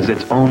has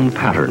its own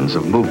patterns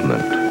of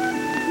movement.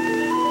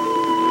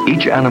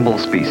 Each animal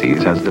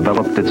species has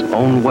developed its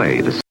own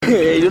way to...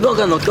 Hey, you don't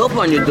got no dope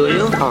on you, do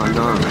you? Oh,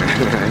 no.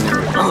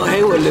 Oh,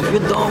 hey, well, if you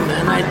don't,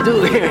 man, I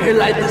do. Here,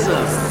 light this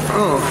up.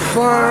 Oh,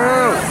 far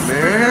out,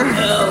 man.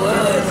 Oh,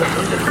 well, it's a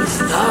good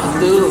stuff,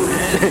 dude,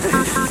 man.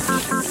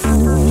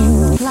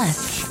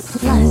 Plus.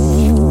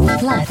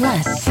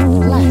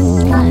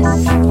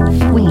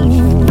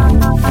 Weed.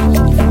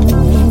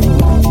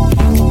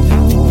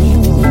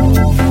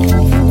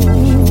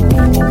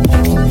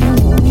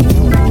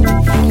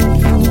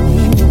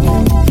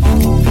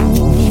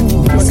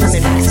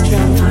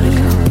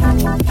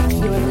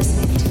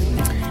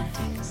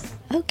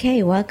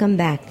 Okay, welcome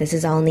back. This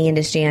is All in the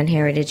Industry on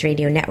Heritage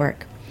Radio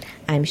Network.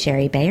 I'm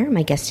Sherry Bayer.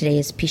 My guest today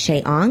is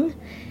Pichet Ong,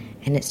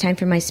 and it's time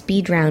for my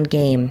speed round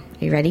game.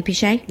 Are you ready,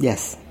 Pichet?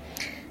 Yes.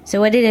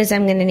 So what it is,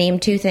 I'm going to name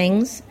two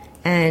things,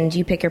 and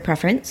you pick your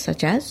preference,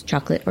 such as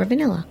chocolate or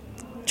vanilla.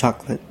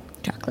 Chocolate.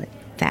 Chocolate.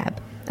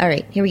 Fab. All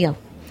right, here we go.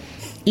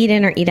 Eat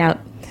in or eat out?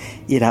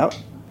 Eat out.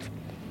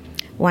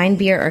 Wine,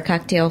 beer, or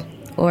cocktail,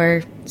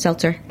 or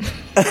seltzer?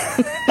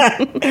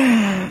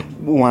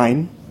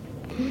 Wine.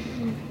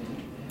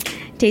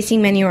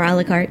 Tasting menu or a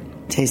la carte?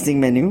 Tasting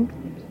menu.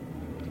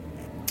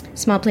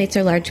 Small plates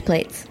or large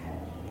plates?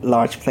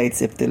 Large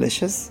plates if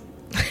delicious.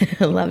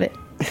 I love it.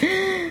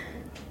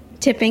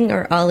 Tipping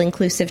or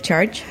all-inclusive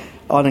charge?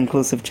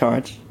 All-inclusive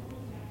charge.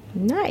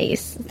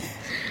 Nice.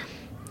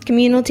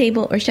 Communal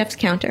table or chef's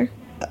counter?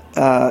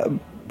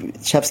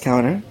 Chef's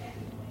counter.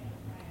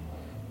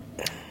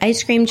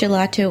 Ice cream,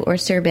 gelato, or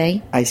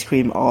sorbet? Ice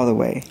cream all the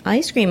way.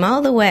 Ice cream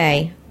all the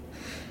way.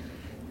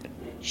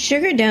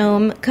 Sugar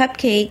Dome,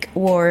 Cupcake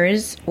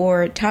Wars,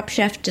 or Top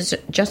Chef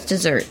Just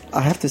Dessert?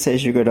 I have to say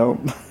Sugar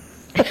Dome.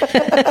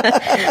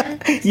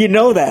 You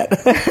know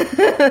that.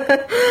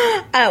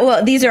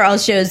 Well, these are all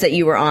shows that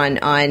you were on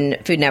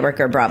Food Network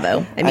or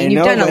Bravo. I mean,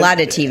 you've done a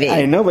lot of TV.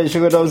 I know, but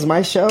Sugar Dome's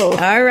my show.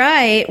 All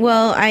right.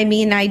 Well, I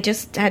mean, I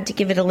just had to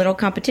give it a little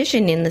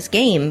competition in this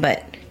game,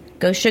 but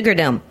go Sugar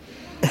Dome.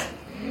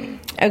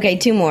 Okay,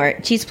 two more.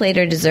 Cheese plate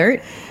or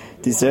dessert?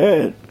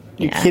 Dessert?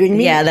 You kidding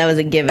me? Yeah, that was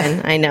a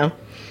given. I know.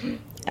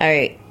 All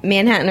right.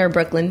 Manhattan or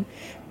Brooklyn?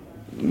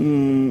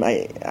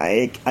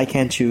 I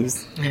can't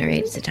choose. All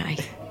right, it's a tie.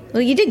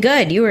 Well, you did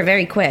good. You were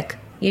very quick.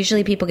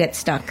 Usually people get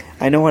stuck.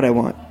 I know what I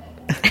want.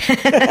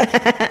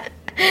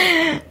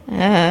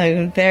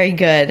 Very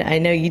good. I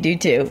know you do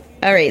too.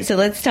 All right, so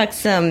let's talk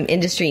some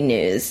industry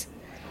news.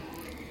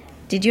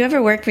 Did you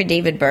ever work for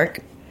David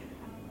Burke?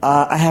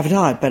 I have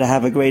not, but I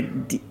have a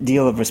great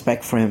deal of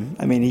respect for him.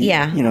 I mean,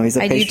 he's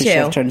a pastry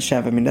chef turned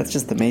chef. I mean, that's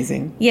just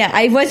amazing. Yeah,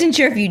 I wasn't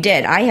sure if you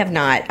did. I have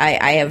not.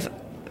 I have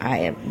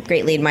I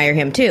greatly admire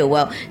him too.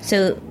 Well,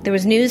 so there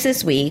was news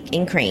this week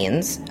in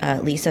Cranes.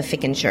 Lisa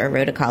Fickenshire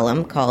wrote a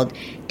column called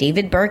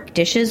 "David Burke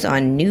Dishes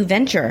on New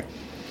Venture."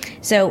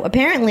 So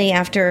apparently,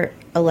 after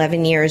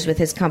 11 years with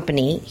his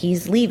company,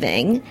 he's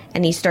leaving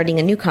and he's starting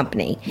a new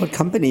company. What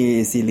company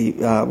is he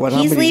leaving?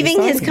 He's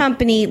leaving his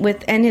company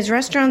and his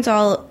restaurants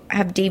all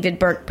have David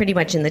Burke pretty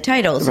much in the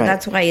title, so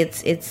that's why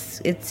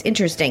it's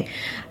interesting.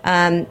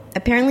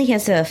 Apparently, he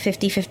has a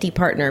 50-50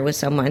 partner with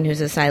someone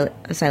who's a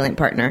silent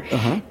partner,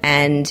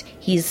 and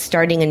he's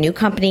starting a new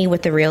company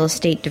with a real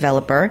estate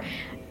developer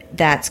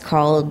that's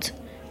called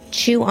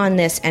Chew on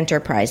This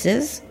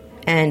Enterprises,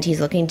 and he's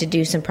looking to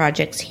do some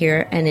projects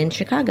here and in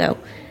Chicago.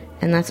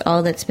 And that's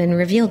all that's been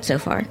revealed so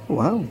far.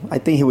 Wow. I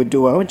think he would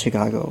do well in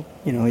Chicago.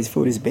 His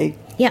food is big.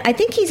 Yeah, I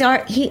think he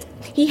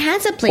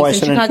has a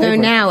place in Chicago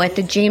now at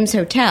the James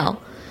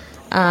Hotel.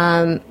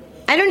 I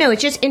don't know.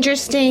 It's just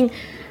interesting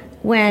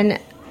when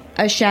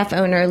a chef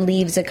owner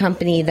leaves a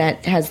company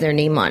that has their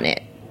name on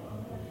it.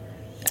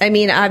 I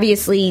mean,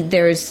 obviously,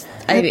 he's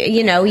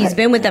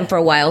been with them for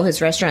a while.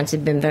 His restaurants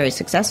have been very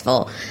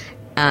successful.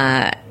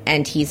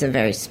 And he's a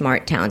very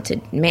smart,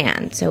 talented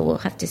man. So we'll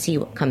have to see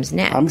what comes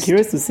next. I'm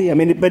curious to see. I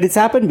mean, but it's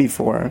happened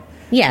before.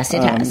 Yes,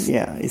 it has.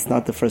 Yeah, it's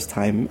not the first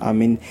time. I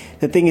mean,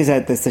 the thing is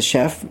that there's the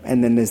chef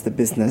and then there's the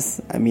business.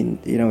 I mean,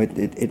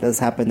 it does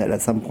happen that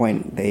at some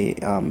point they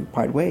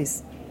part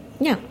ways.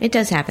 Yeah, it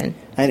does happen.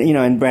 And,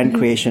 in brand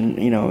creation,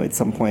 at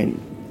some point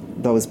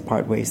those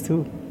part ways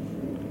too.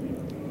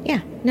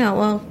 Yeah. No,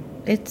 well,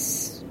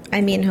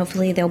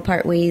 hopefully they'll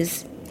part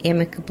ways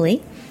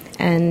amicably.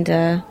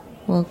 And,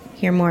 we'll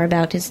hear more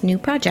about his new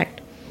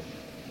project.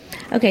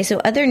 Okay,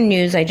 so other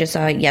news I just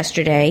saw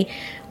yesterday,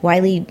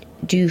 Wiley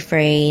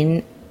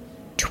Dufresne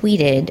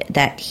tweeted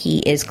that he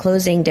is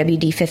closing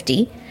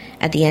WD-50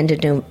 at the end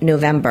of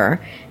November,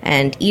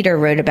 and Eater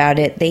wrote about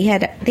it.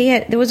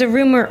 There was a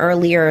rumor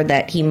earlier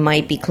that he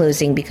might be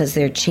closing because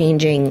they're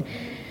changing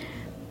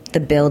the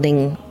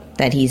building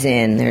that he's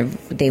in.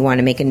 They want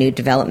to make a new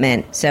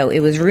development. So it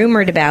was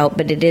rumored about,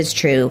 but it is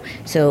true.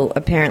 So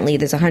apparently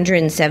there's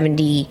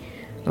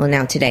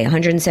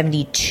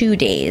 172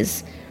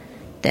 days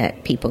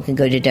that people can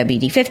go to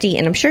WD-50,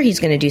 and I'm sure he's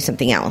going to do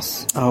something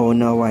else. Oh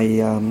no,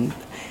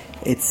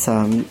 it's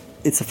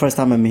the first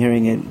time I'm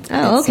hearing it.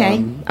 Oh,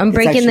 okay. I'm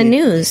breaking the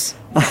news.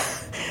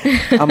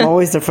 I'm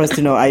always the first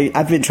to know.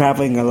 I've been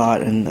traveling a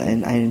lot,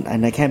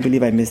 and I can't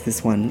believe I missed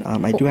this one.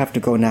 I do have to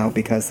go now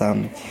because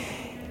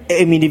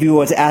if you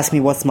were to ask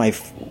me what's my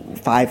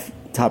 5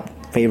 top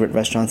favorite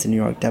restaurants in New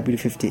York,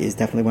 WD-50 is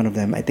definitely one of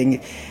them. I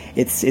think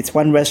it's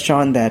one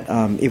restaurant that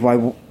if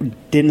I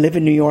didn't live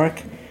in New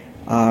York,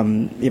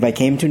 if I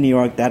came to New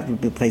York, that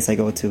would be the place I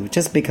go to,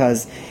 just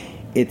because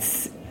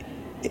it's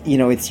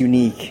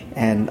unique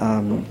and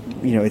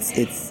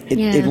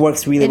it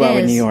works really well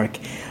in New York.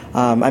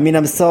 I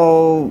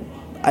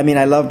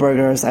love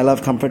burgers, I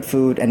love comfort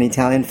food and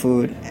Italian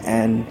food,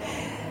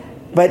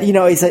 but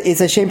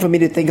it's a shame for me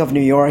to think of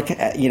New York.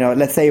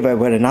 Let's say if I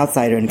were an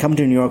outsider and come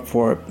to New York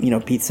for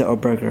pizza or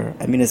burger.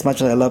 I mean, as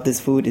much as I love this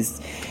food,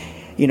 is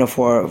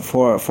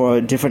for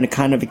a different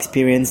kind of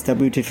experience,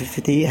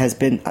 WD-50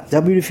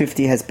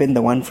 has been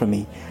the one for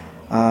me.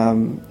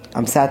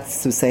 I'm sad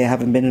to say I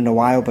haven't been in a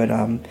while, but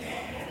now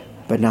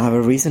I have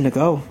a reason to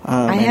go.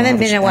 I haven't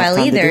been in a while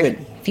either.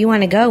 If you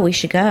want to go, we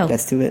should go.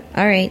 Let's do it.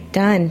 All right,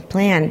 done,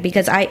 plan.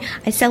 Because I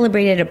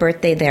celebrated a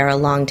birthday there a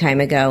long time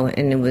ago,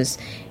 and it was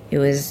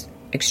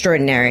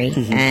extraordinary.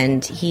 Mm-hmm.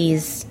 And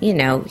he's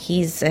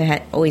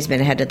always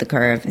been ahead of the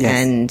curve.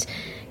 Yes. And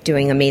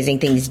doing amazing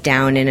things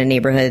down in a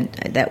neighborhood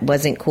that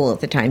wasn't cool at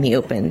the time he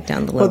opened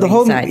down the Lower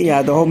East Side.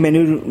 Yeah, the whole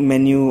menu,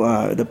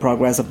 the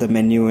progress of the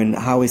menu and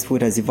how his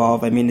food has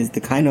evolved. I mean, it's the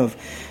kind of,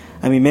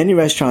 many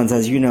restaurants,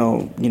 as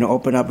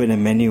open up with a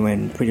menu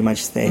and pretty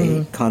much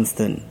stay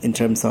constant in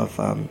terms of,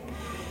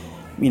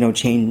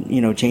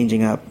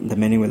 changing up the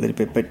menu a little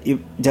bit. But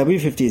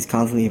W50 is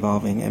constantly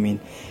evolving. I mean,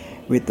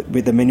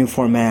 with the menu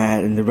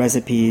format and the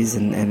recipes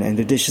and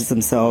the dishes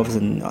themselves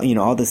and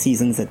all the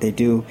seasons that they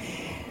do.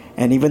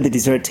 And even the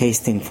dessert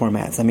tasting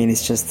formats. I mean,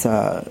 it's just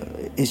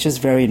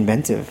very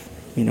inventive.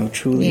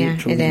 Truly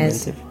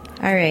inventive.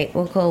 All right.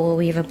 Well, cool. Well,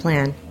 we have a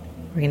plan.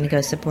 We're going to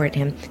go support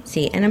him.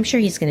 See, and I'm sure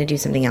he's going to do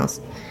something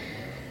else.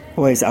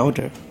 Well, he's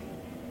Alder.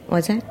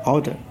 What's that?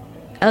 Alder.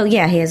 Oh,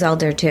 yeah, he has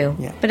Alder too.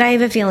 Yeah. But I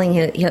have a feeling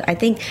I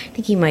think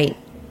he might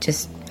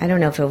just. I don't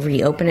know if he'll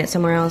reopen it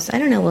somewhere else. I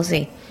don't know. We'll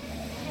see.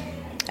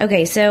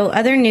 Okay. So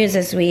other news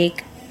this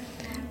week.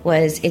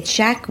 It's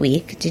Shack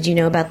Week. Did you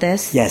know about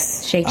this?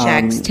 Yes. Shake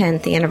Shack's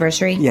 10th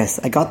anniversary? Yes.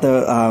 I got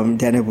the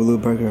Daniel Boulou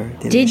burger.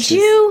 Delicious. Did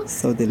you?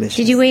 So delicious.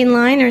 Did you wait in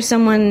line or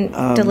someone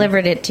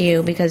delivered it to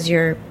you because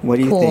you're cool? What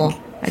do you think?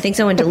 I think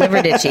someone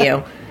delivered it to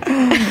you.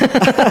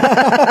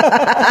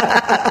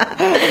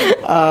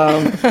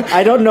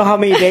 I don't know how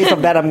many days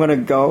of that I'm going to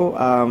go.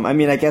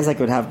 I guess I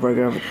could have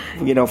burger,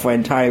 for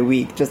an entire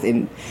week just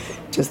in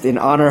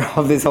honor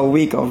of this whole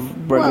week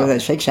of burgers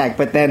at Shake Shack.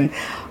 But then,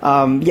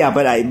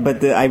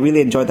 I really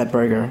enjoyed that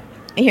burger.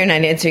 You're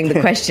not answering the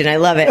question. I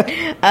love it.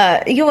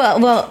 He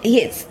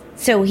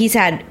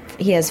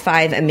has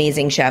 5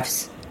 amazing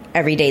chefs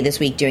every day this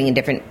week doing a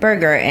different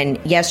burger. And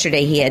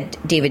yesterday he had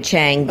David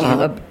Chang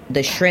do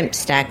the shrimp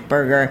stack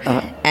burger.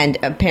 And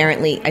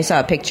apparently I saw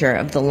a picture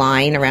of the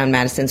line around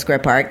Madison Square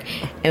Park.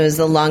 It was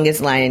the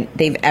longest line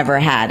they've ever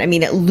had. I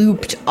mean, it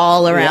looped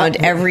all around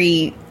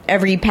every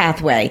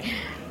pathway.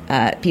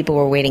 People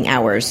were waiting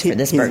hours for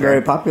this burger. He's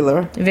very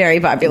popular. Very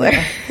popular.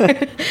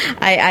 Yeah.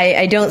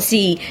 I don't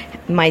see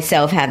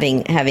myself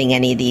having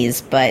any of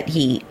these, but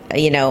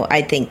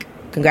I think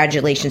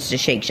congratulations to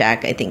Shake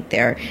Shack. I think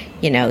they're,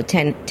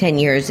 10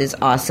 years is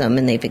awesome,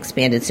 and they've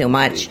expanded so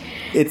much.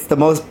 It's the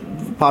most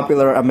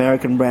popular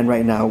American brand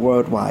right now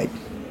worldwide,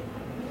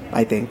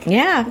 I think.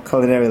 Yeah.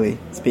 Culinarily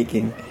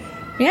speaking.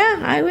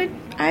 Yeah, I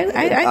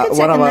could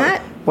second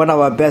that. One of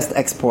our best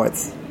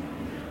exports.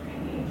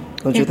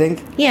 Don't you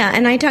think? Yeah,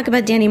 and I talk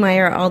about Danny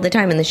Meyer all the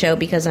time in the show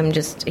because I'm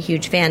just a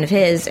huge fan of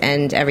his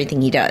and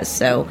everything he does.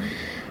 So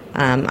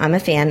I'm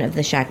a fan of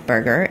the Shack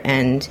Burger.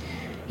 And,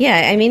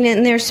 yeah, I mean,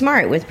 and they're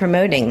smart with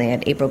promoting. They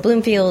had April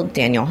Bloomfield,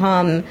 Daniel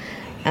Hum,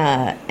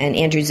 and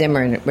Andrew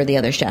Zimmer were the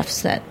other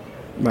chefs that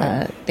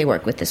they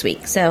work with this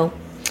week. So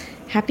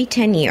happy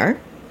 10-year.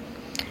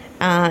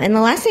 And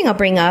the last thing I'll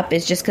bring up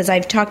is just because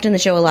I've talked in the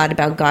show a lot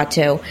about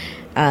Gato.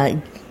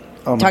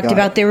 Talked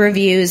about their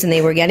reviews, and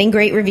they were getting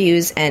great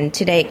reviews. And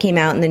today it came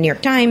out in the New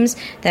York Times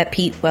that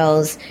Pete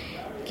Wells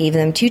gave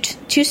them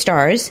two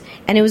stars,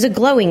 and it was a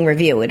glowing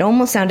review. It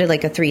almost sounded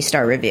like a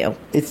 3-star review.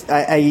 It's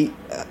I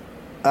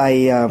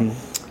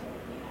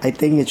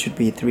think it should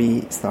be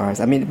 3 stars.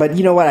 I mean, but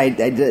you know what?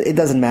 It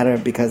doesn't matter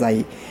because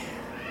I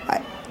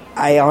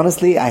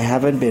honestly I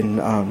haven't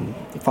been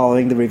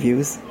following the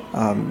reviews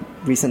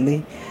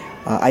recently.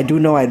 I do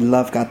know I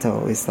love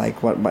Gato. It's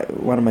like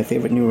one of my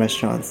favorite new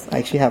restaurants. I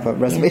actually have a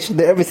reservation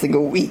there every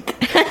single week.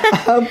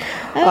 Cool.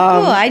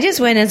 I just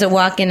went as a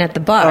walk-in at the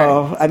bar.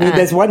 Oh, I mean,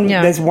 there's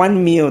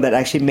one meal that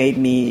actually made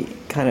me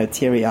kind of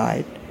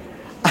teary-eyed.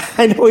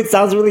 I know it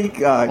sounds really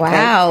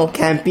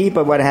campy,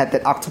 but when I had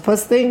that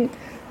octopus thing,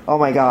 oh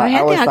my God.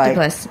 I was the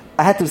octopus.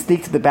 I had to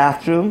sneak to the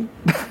bathroom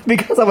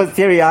because I was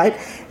teary-eyed,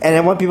 and I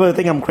want people to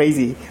think I'm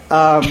crazy.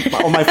 Or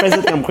my friends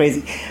to think I'm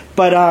crazy.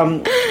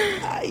 But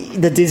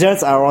the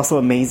desserts are also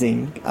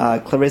amazing.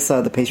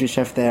 Clarissa, the pastry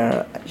chef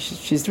there,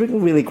 she's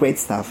doing really great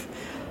stuff.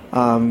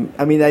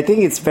 I mean, I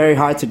think it's very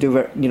hard to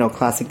do,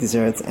 classic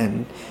desserts,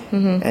 and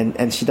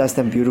she does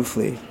them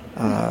beautifully.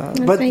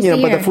 But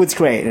nice but the food's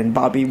great, and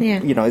Bobby,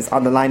 is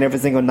on the line every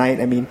single night.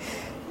 I mean,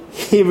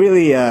 he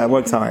really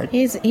works hard.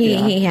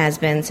 He has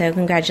been. So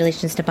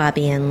congratulations to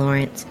Bobby and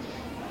Lawrence.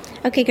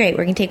 Okay, great.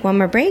 We're going to take one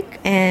more break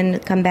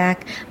and come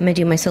back. I'm going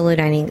to do my solo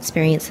dining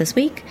experience this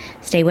week.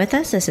 Stay with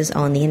us. This is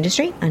All in the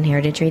Industry on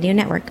Heritage Radio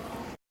Network.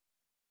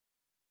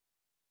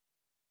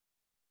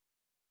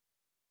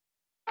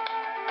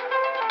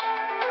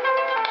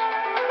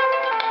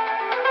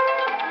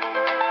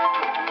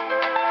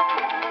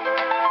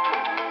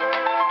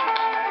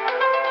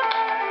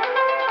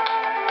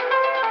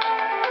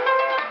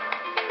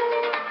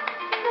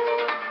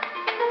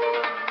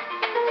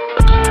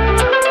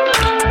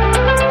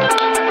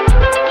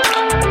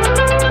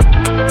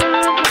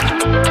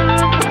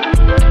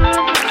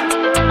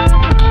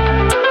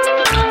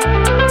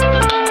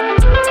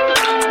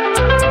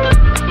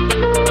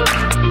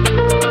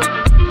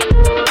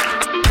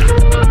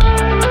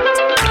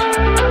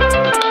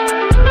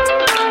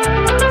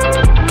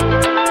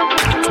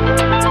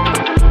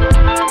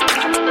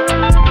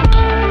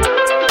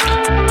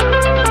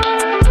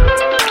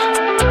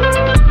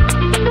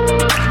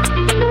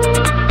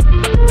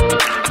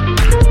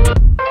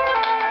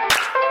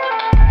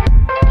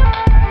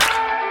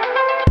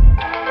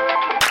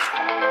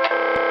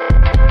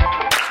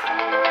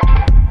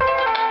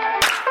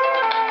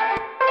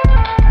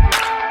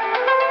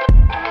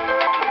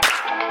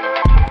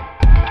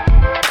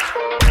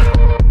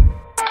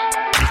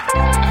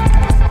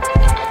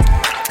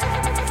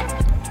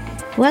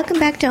 Welcome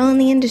back to All in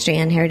the Industry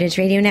on Heritage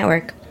Radio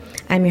Network.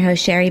 I'm your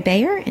host, Sherry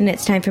Bayer, and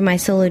it's time for my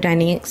solo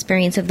dining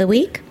experience of the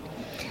week.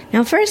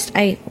 Now, first,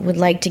 I would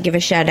like to give a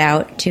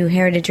shout-out to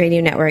Heritage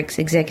Radio Network's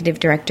Executive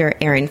Director,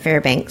 Erin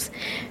Fairbanks,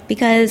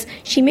 because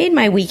she made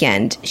my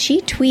weekend. She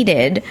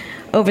tweeted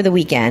over the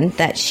weekend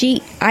that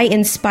I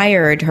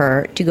inspired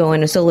her to go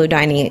on a solo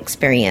dining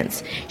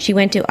experience. She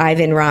went to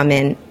Ivan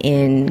Ramen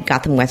in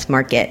Gotham West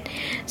Market.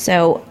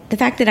 So the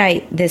fact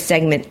that this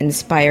segment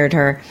inspired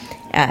her,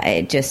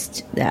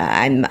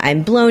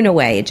 I'm blown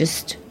away.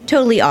 Just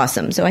totally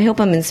awesome. So I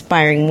hope I'm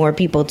inspiring more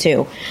people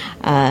too,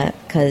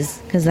 because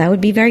that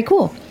would be very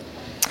cool.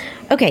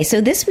 Okay,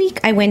 so this week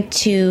I went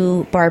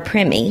to Bar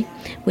Primi,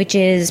 which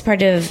is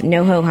part of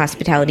NoHo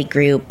Hospitality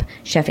Group,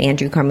 Chef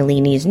Andrew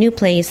Carmelini's new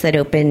place that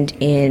opened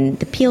in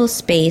the Peel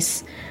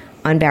space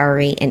on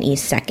Bowery and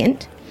East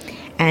 2nd.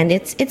 And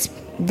it's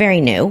very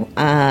new.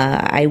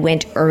 I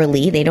went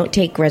early. They don't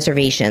take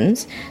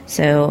reservations.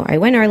 So I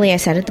went early. I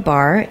sat at the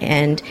bar,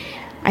 and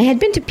I had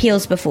been to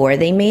Peel's before.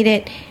 They made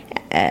it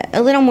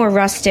a little more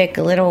rustic,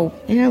 a little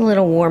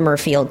warmer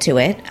feel to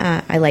it.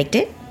 I liked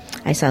it.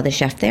 I saw the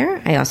chef there.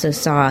 I also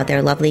saw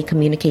their lovely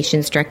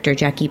communications director,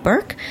 Jackie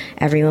Burke.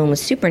 Everyone was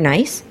super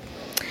nice.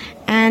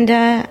 And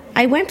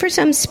I went for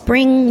some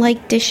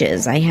spring-like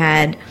dishes. I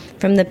had,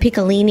 from the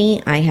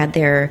Piccolini, I had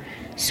their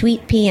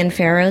sweet pea and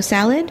farro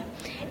salad.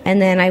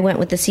 And then I went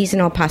with the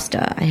seasonal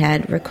pasta. I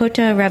had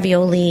ricotta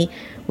ravioli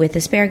with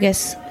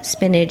asparagus,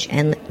 spinach,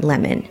 and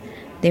lemon.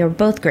 They were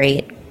both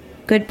great,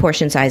 good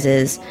portion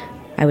sizes.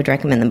 I would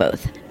recommend them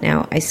both.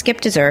 Now, I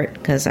skipped dessert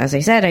because, as I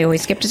said, I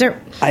always skip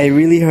dessert. I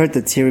really heard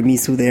the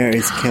tiramisu there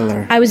is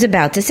killer. I was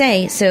about to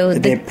say, so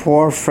they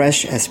pour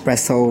fresh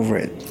espresso over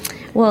it.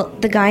 Well,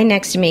 the guy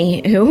next to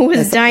me who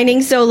was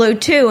dining solo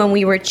too, and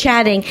we were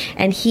chatting,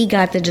 and he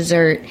got the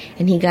dessert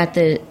and he got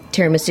the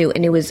tiramisu,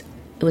 and it was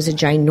a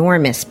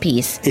ginormous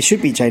piece. It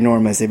should be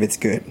ginormous if it's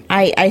good.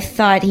 I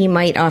thought he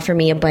might offer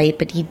me a bite,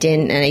 but he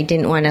didn't, and I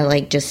didn't want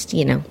to just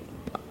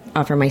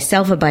offer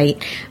myself a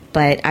bite.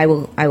 But I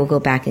will go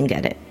back and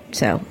get it.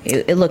 So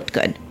it looked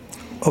good.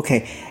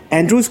 Okay,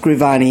 Andrew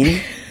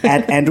Scrivani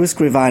at Andrew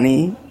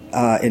Scrivani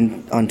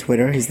on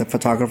Twitter. He's the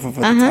photographer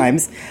for the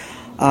Times.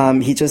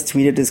 He just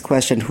tweeted this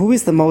question: who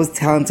is the most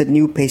talented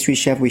new pastry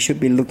chef we should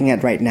be looking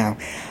at right now?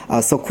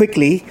 So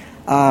quickly.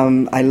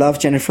 I love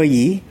Jennifer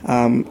Yee.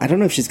 I don't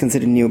know if she's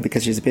considered new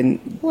because she's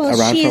been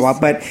around for a while,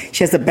 but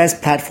she has the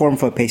best platform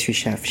for a pastry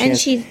chef.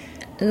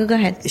 Go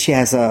ahead. She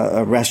has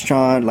a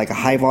restaurant, like a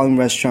high-volume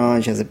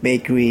restaurant. She has a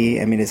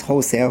bakery. I mean, it's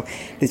wholesale.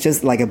 It's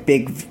just like a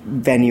big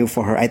venue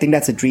for her. I think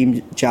that's a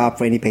dream job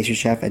for any pastry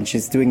chef, and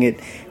she's doing it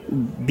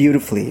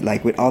beautifully,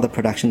 like with all the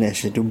production there.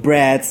 She do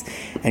breads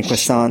and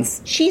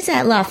croissants. She's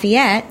at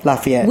Lafayette,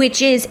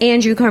 which is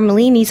Andrew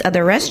Carmelini's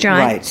other restaurant,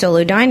 right.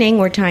 Solo Dining.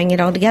 We're tying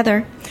it all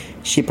together.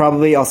 She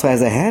probably also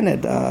has a hand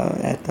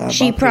at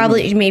she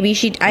probably, maybe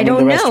she, I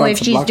don't know if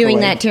she's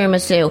doing that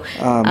tiramisu.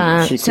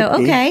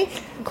 Okay.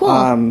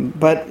 Cool.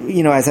 But,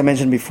 as I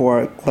mentioned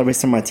before,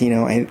 Clarissa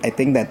Martino, I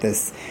think that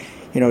this,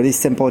 these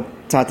simple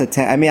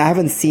tatatang, I mean, I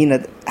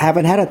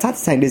haven't had a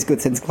tatatang this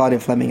good since Claudia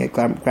Fleming at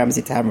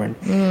Gramercy Tavern.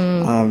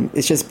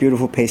 It's just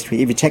beautiful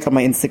pastry. If you check out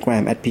my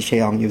Instagram at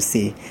Pichet Ong, you'll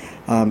see.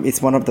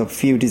 It's one of the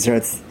few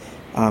desserts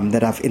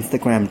that I've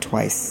Instagrammed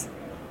twice.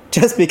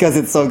 Just because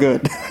it's so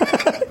good.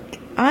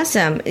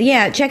 Awesome.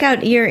 Yeah, check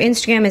out your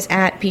Instagram is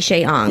at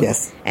Pichet Ong.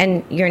 Yes.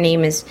 And your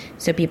name is,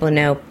 so people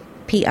know,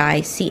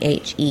 Pichetong.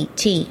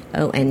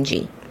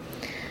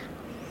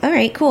 All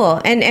right,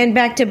 cool. And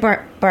back to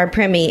Bar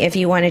Primi. If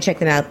you want to check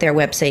them out, their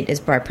website is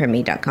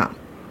barprimi.com.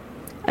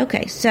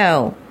 Okay,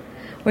 so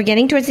we're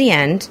getting towards the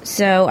end.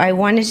 So I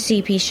wanted to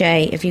see,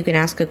 Pichet, if you can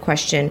ask a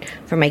question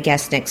for my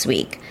guest next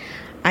week.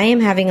 I am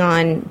having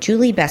on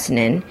Julie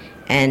Bessanen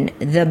and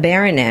the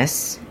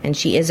Baroness, and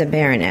she is a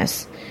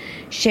Baroness,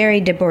 Sherry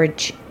de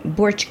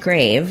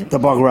Borchgrave. The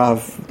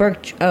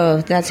Borchgrave.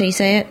 Oh, that's how you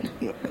say it?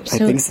 I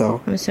think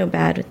so. I'm so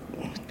bad with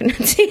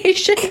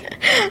pronunciation.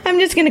 I'm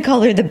just going to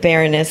call her the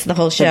Baroness the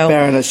whole show. The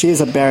Baroness. She is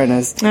a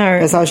Baroness. All right.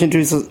 That's how she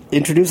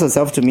introduced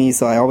herself to me,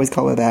 so I always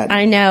call her that.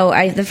 I know.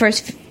 The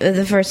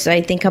first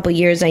I think couple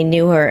years I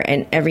knew her,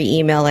 and every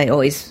email I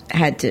always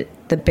had to,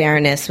 the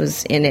Baroness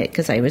was in it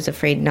because I was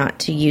afraid not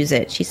to use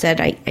it. She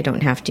said I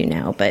don't have to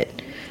now, but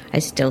I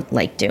still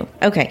like to.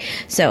 Okay,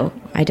 so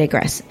I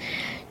digress.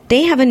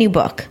 They have a new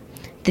book,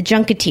 The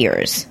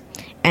Junketeers,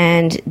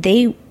 and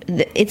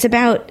it's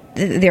about,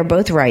 they're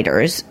both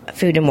writers,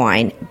 food and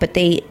wine, but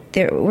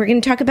we're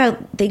going to talk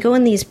about, they go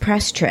on these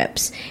press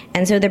trips,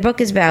 and so their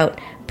book is about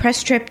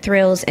press trip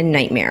thrills and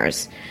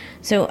nightmares.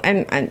 So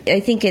I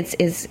think it's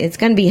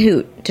going to be a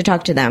hoot to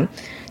talk to them.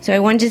 So I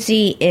wanted to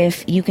see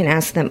if you can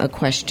ask them a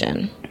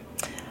question.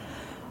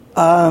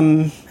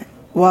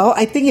 Well,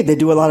 I think if they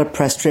do a lot of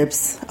press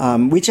trips,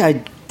 which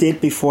I did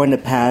before in the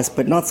past,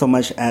 but not so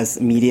much as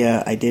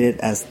media. I did it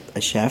as a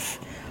chef.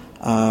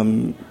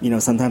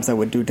 Sometimes I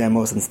would do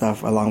demos and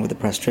stuff along with the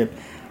press trip.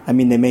 I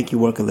mean, they make you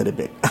work a little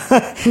bit.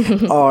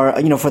 Or,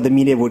 for the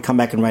media would come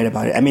back and write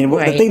about it. I mean,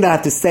 right. The thing that I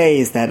have to say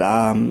is that,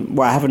 I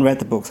haven't read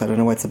the book, so I don't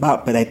know what it's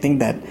about, but I think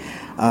that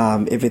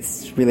if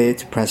it's related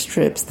to press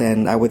trips,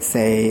 then I would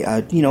say,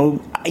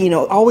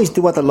 always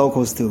do what the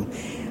locals do.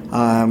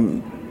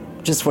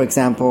 Just for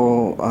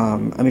example,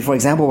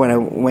 when I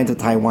went to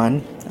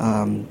Taiwan,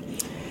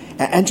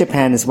 and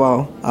Japan as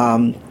well,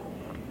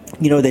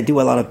 they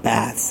do a lot of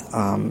baths.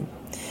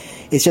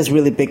 It's just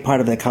really big part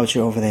of their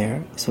culture over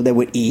there. So they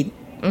would eat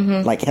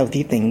like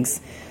healthy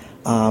things.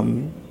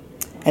 And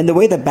the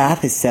way the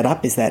bath is set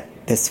up is that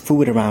there's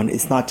food around.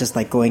 It's not just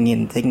like going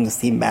in, taking a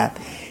steam bath,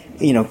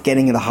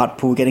 getting in the hot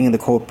pool, getting in the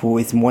cold pool.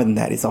 It's more than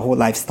that. It's a whole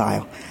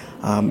lifestyle.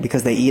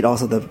 Because they eat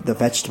also the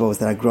vegetables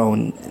that are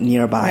grown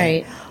nearby.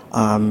 Right.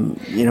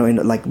 In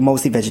like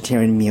mostly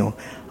vegetarian meal.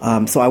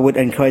 So I would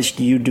encourage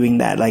you doing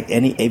that. Like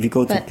if you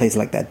go to a place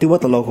like that, do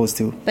what the locals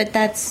do. But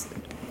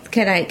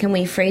can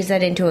we phrase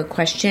that into a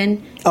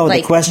question? Oh,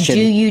 the question.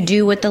 Do you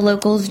do what the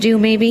locals do,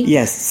 maybe?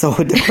 Yes. So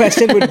the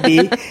question would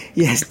be,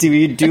 yes, do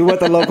you do what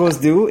the locals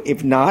do?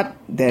 If not,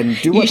 then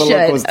do what the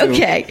locals do.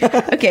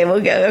 Okay, we'll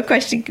go. A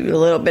question, a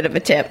little bit of a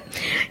tip.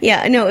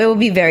 Yeah, no, it will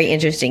be very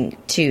interesting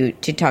to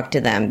talk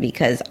to them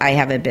because I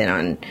haven't been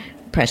on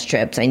press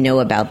trips. I know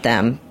about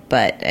them.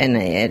 And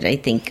I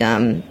think,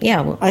 I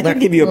can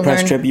give you a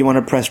press trip. You want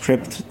a press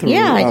trip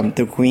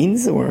through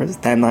Queens or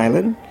Staten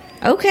Island?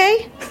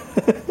 Okay.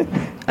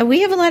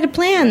 We have a lot of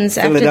plans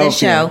after this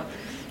show.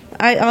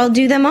 I'll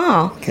do them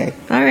all. Okay.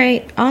 All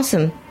right.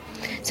 Awesome.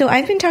 So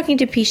I've been talking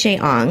to Pichet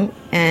Ong,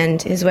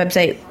 and his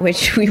website,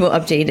 which we will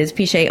update, is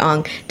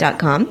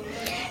pichetong.com.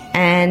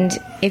 And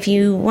if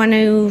you want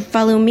to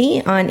follow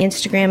me on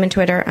Instagram and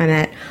Twitter, I'm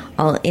at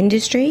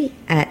allindustry,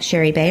 at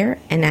Sherry Bayer,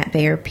 and at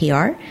Bayer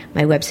PR.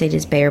 My website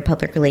is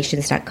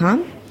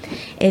bayerpublicrelations.com.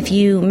 If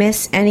you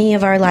miss any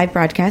of our live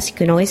broadcasts, you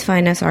can always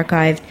find us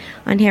archived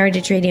on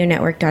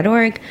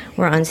heritageradionetwork.org.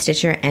 We're on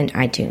Stitcher and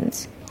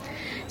iTunes.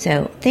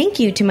 So thank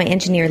you to my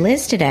engineer,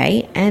 Liz,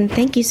 today. And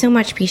thank you so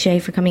much, Pichet,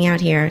 for coming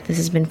out here. This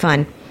has been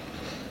fun.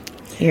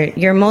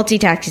 You're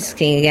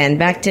multitasking again.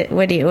 Back to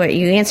what are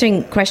you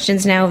answering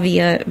questions now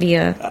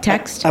via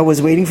text? I was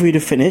waiting for you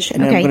to finish,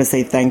 and then I'm going to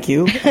say thank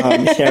you,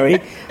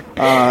 Sherry.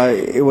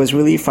 It was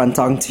really fun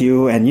talking to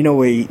you, and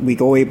we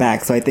go way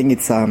back, so I think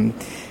it's going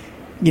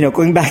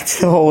back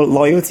to the whole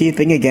loyalty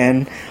thing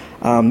again.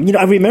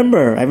 I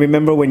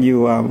remember when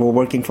you were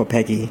working for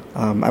Peggy.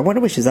 I wonder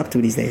what she's up to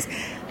these days.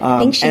 I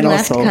think she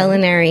left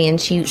culinary, and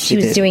she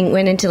was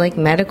went into like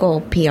medical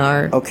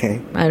PR.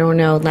 Okay. I don't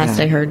know. Last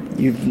I heard,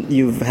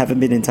 you haven't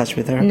been in touch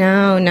with her.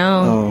 No.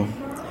 Oh.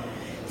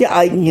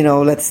 Yeah.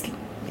 Let's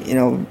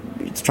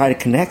try to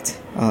connect.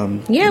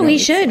 We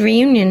should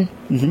reunion.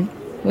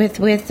 Mm-hmm.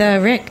 With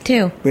Rick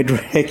too. With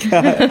Rick,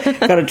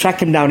 gotta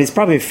track him down. He's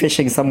probably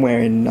fishing somewhere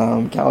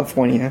in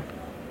California.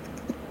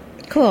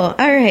 Cool. All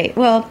right.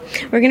 Well,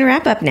 we're going to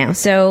wrap up now.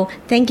 So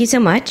thank you so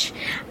much.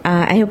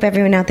 I hope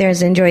everyone out there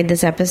has enjoyed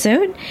this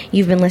episode.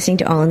 You've been listening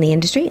to All in the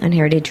Industry on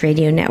Heritage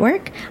Radio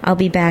Network. I'll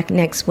be back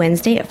next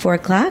Wednesday at 4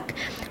 o'clock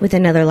with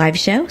another live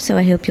show. So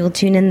I hope you'll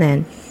tune in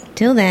then.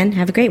 Till then,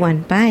 have a great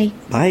one. Bye.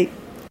 Bye.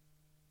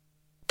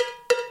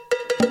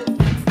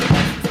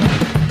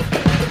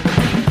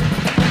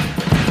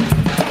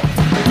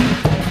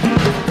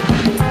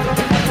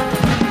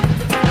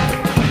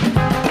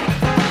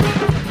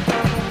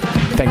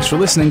 Thanks for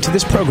listening to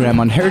this program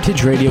on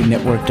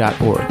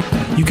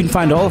heritageradionetwork.org. You can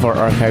find all of our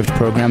archived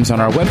programs on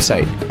our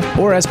website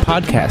or as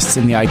podcasts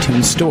in the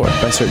iTunes Store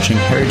by searching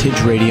Heritage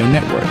Radio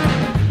Network.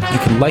 You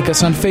can like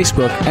us on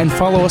Facebook and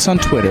follow us on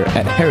Twitter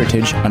at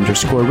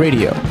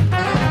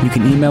heritage_radio. You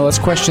can email us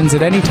questions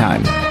at any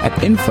time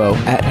at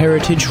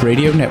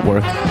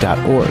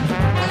info@heritageradionetwork.org.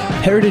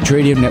 Heritage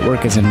Radio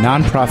Network is a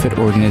non-profit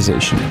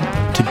organization.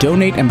 To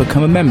donate and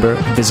become a member,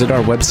 visit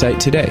our website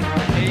today.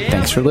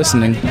 Thanks for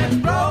listening.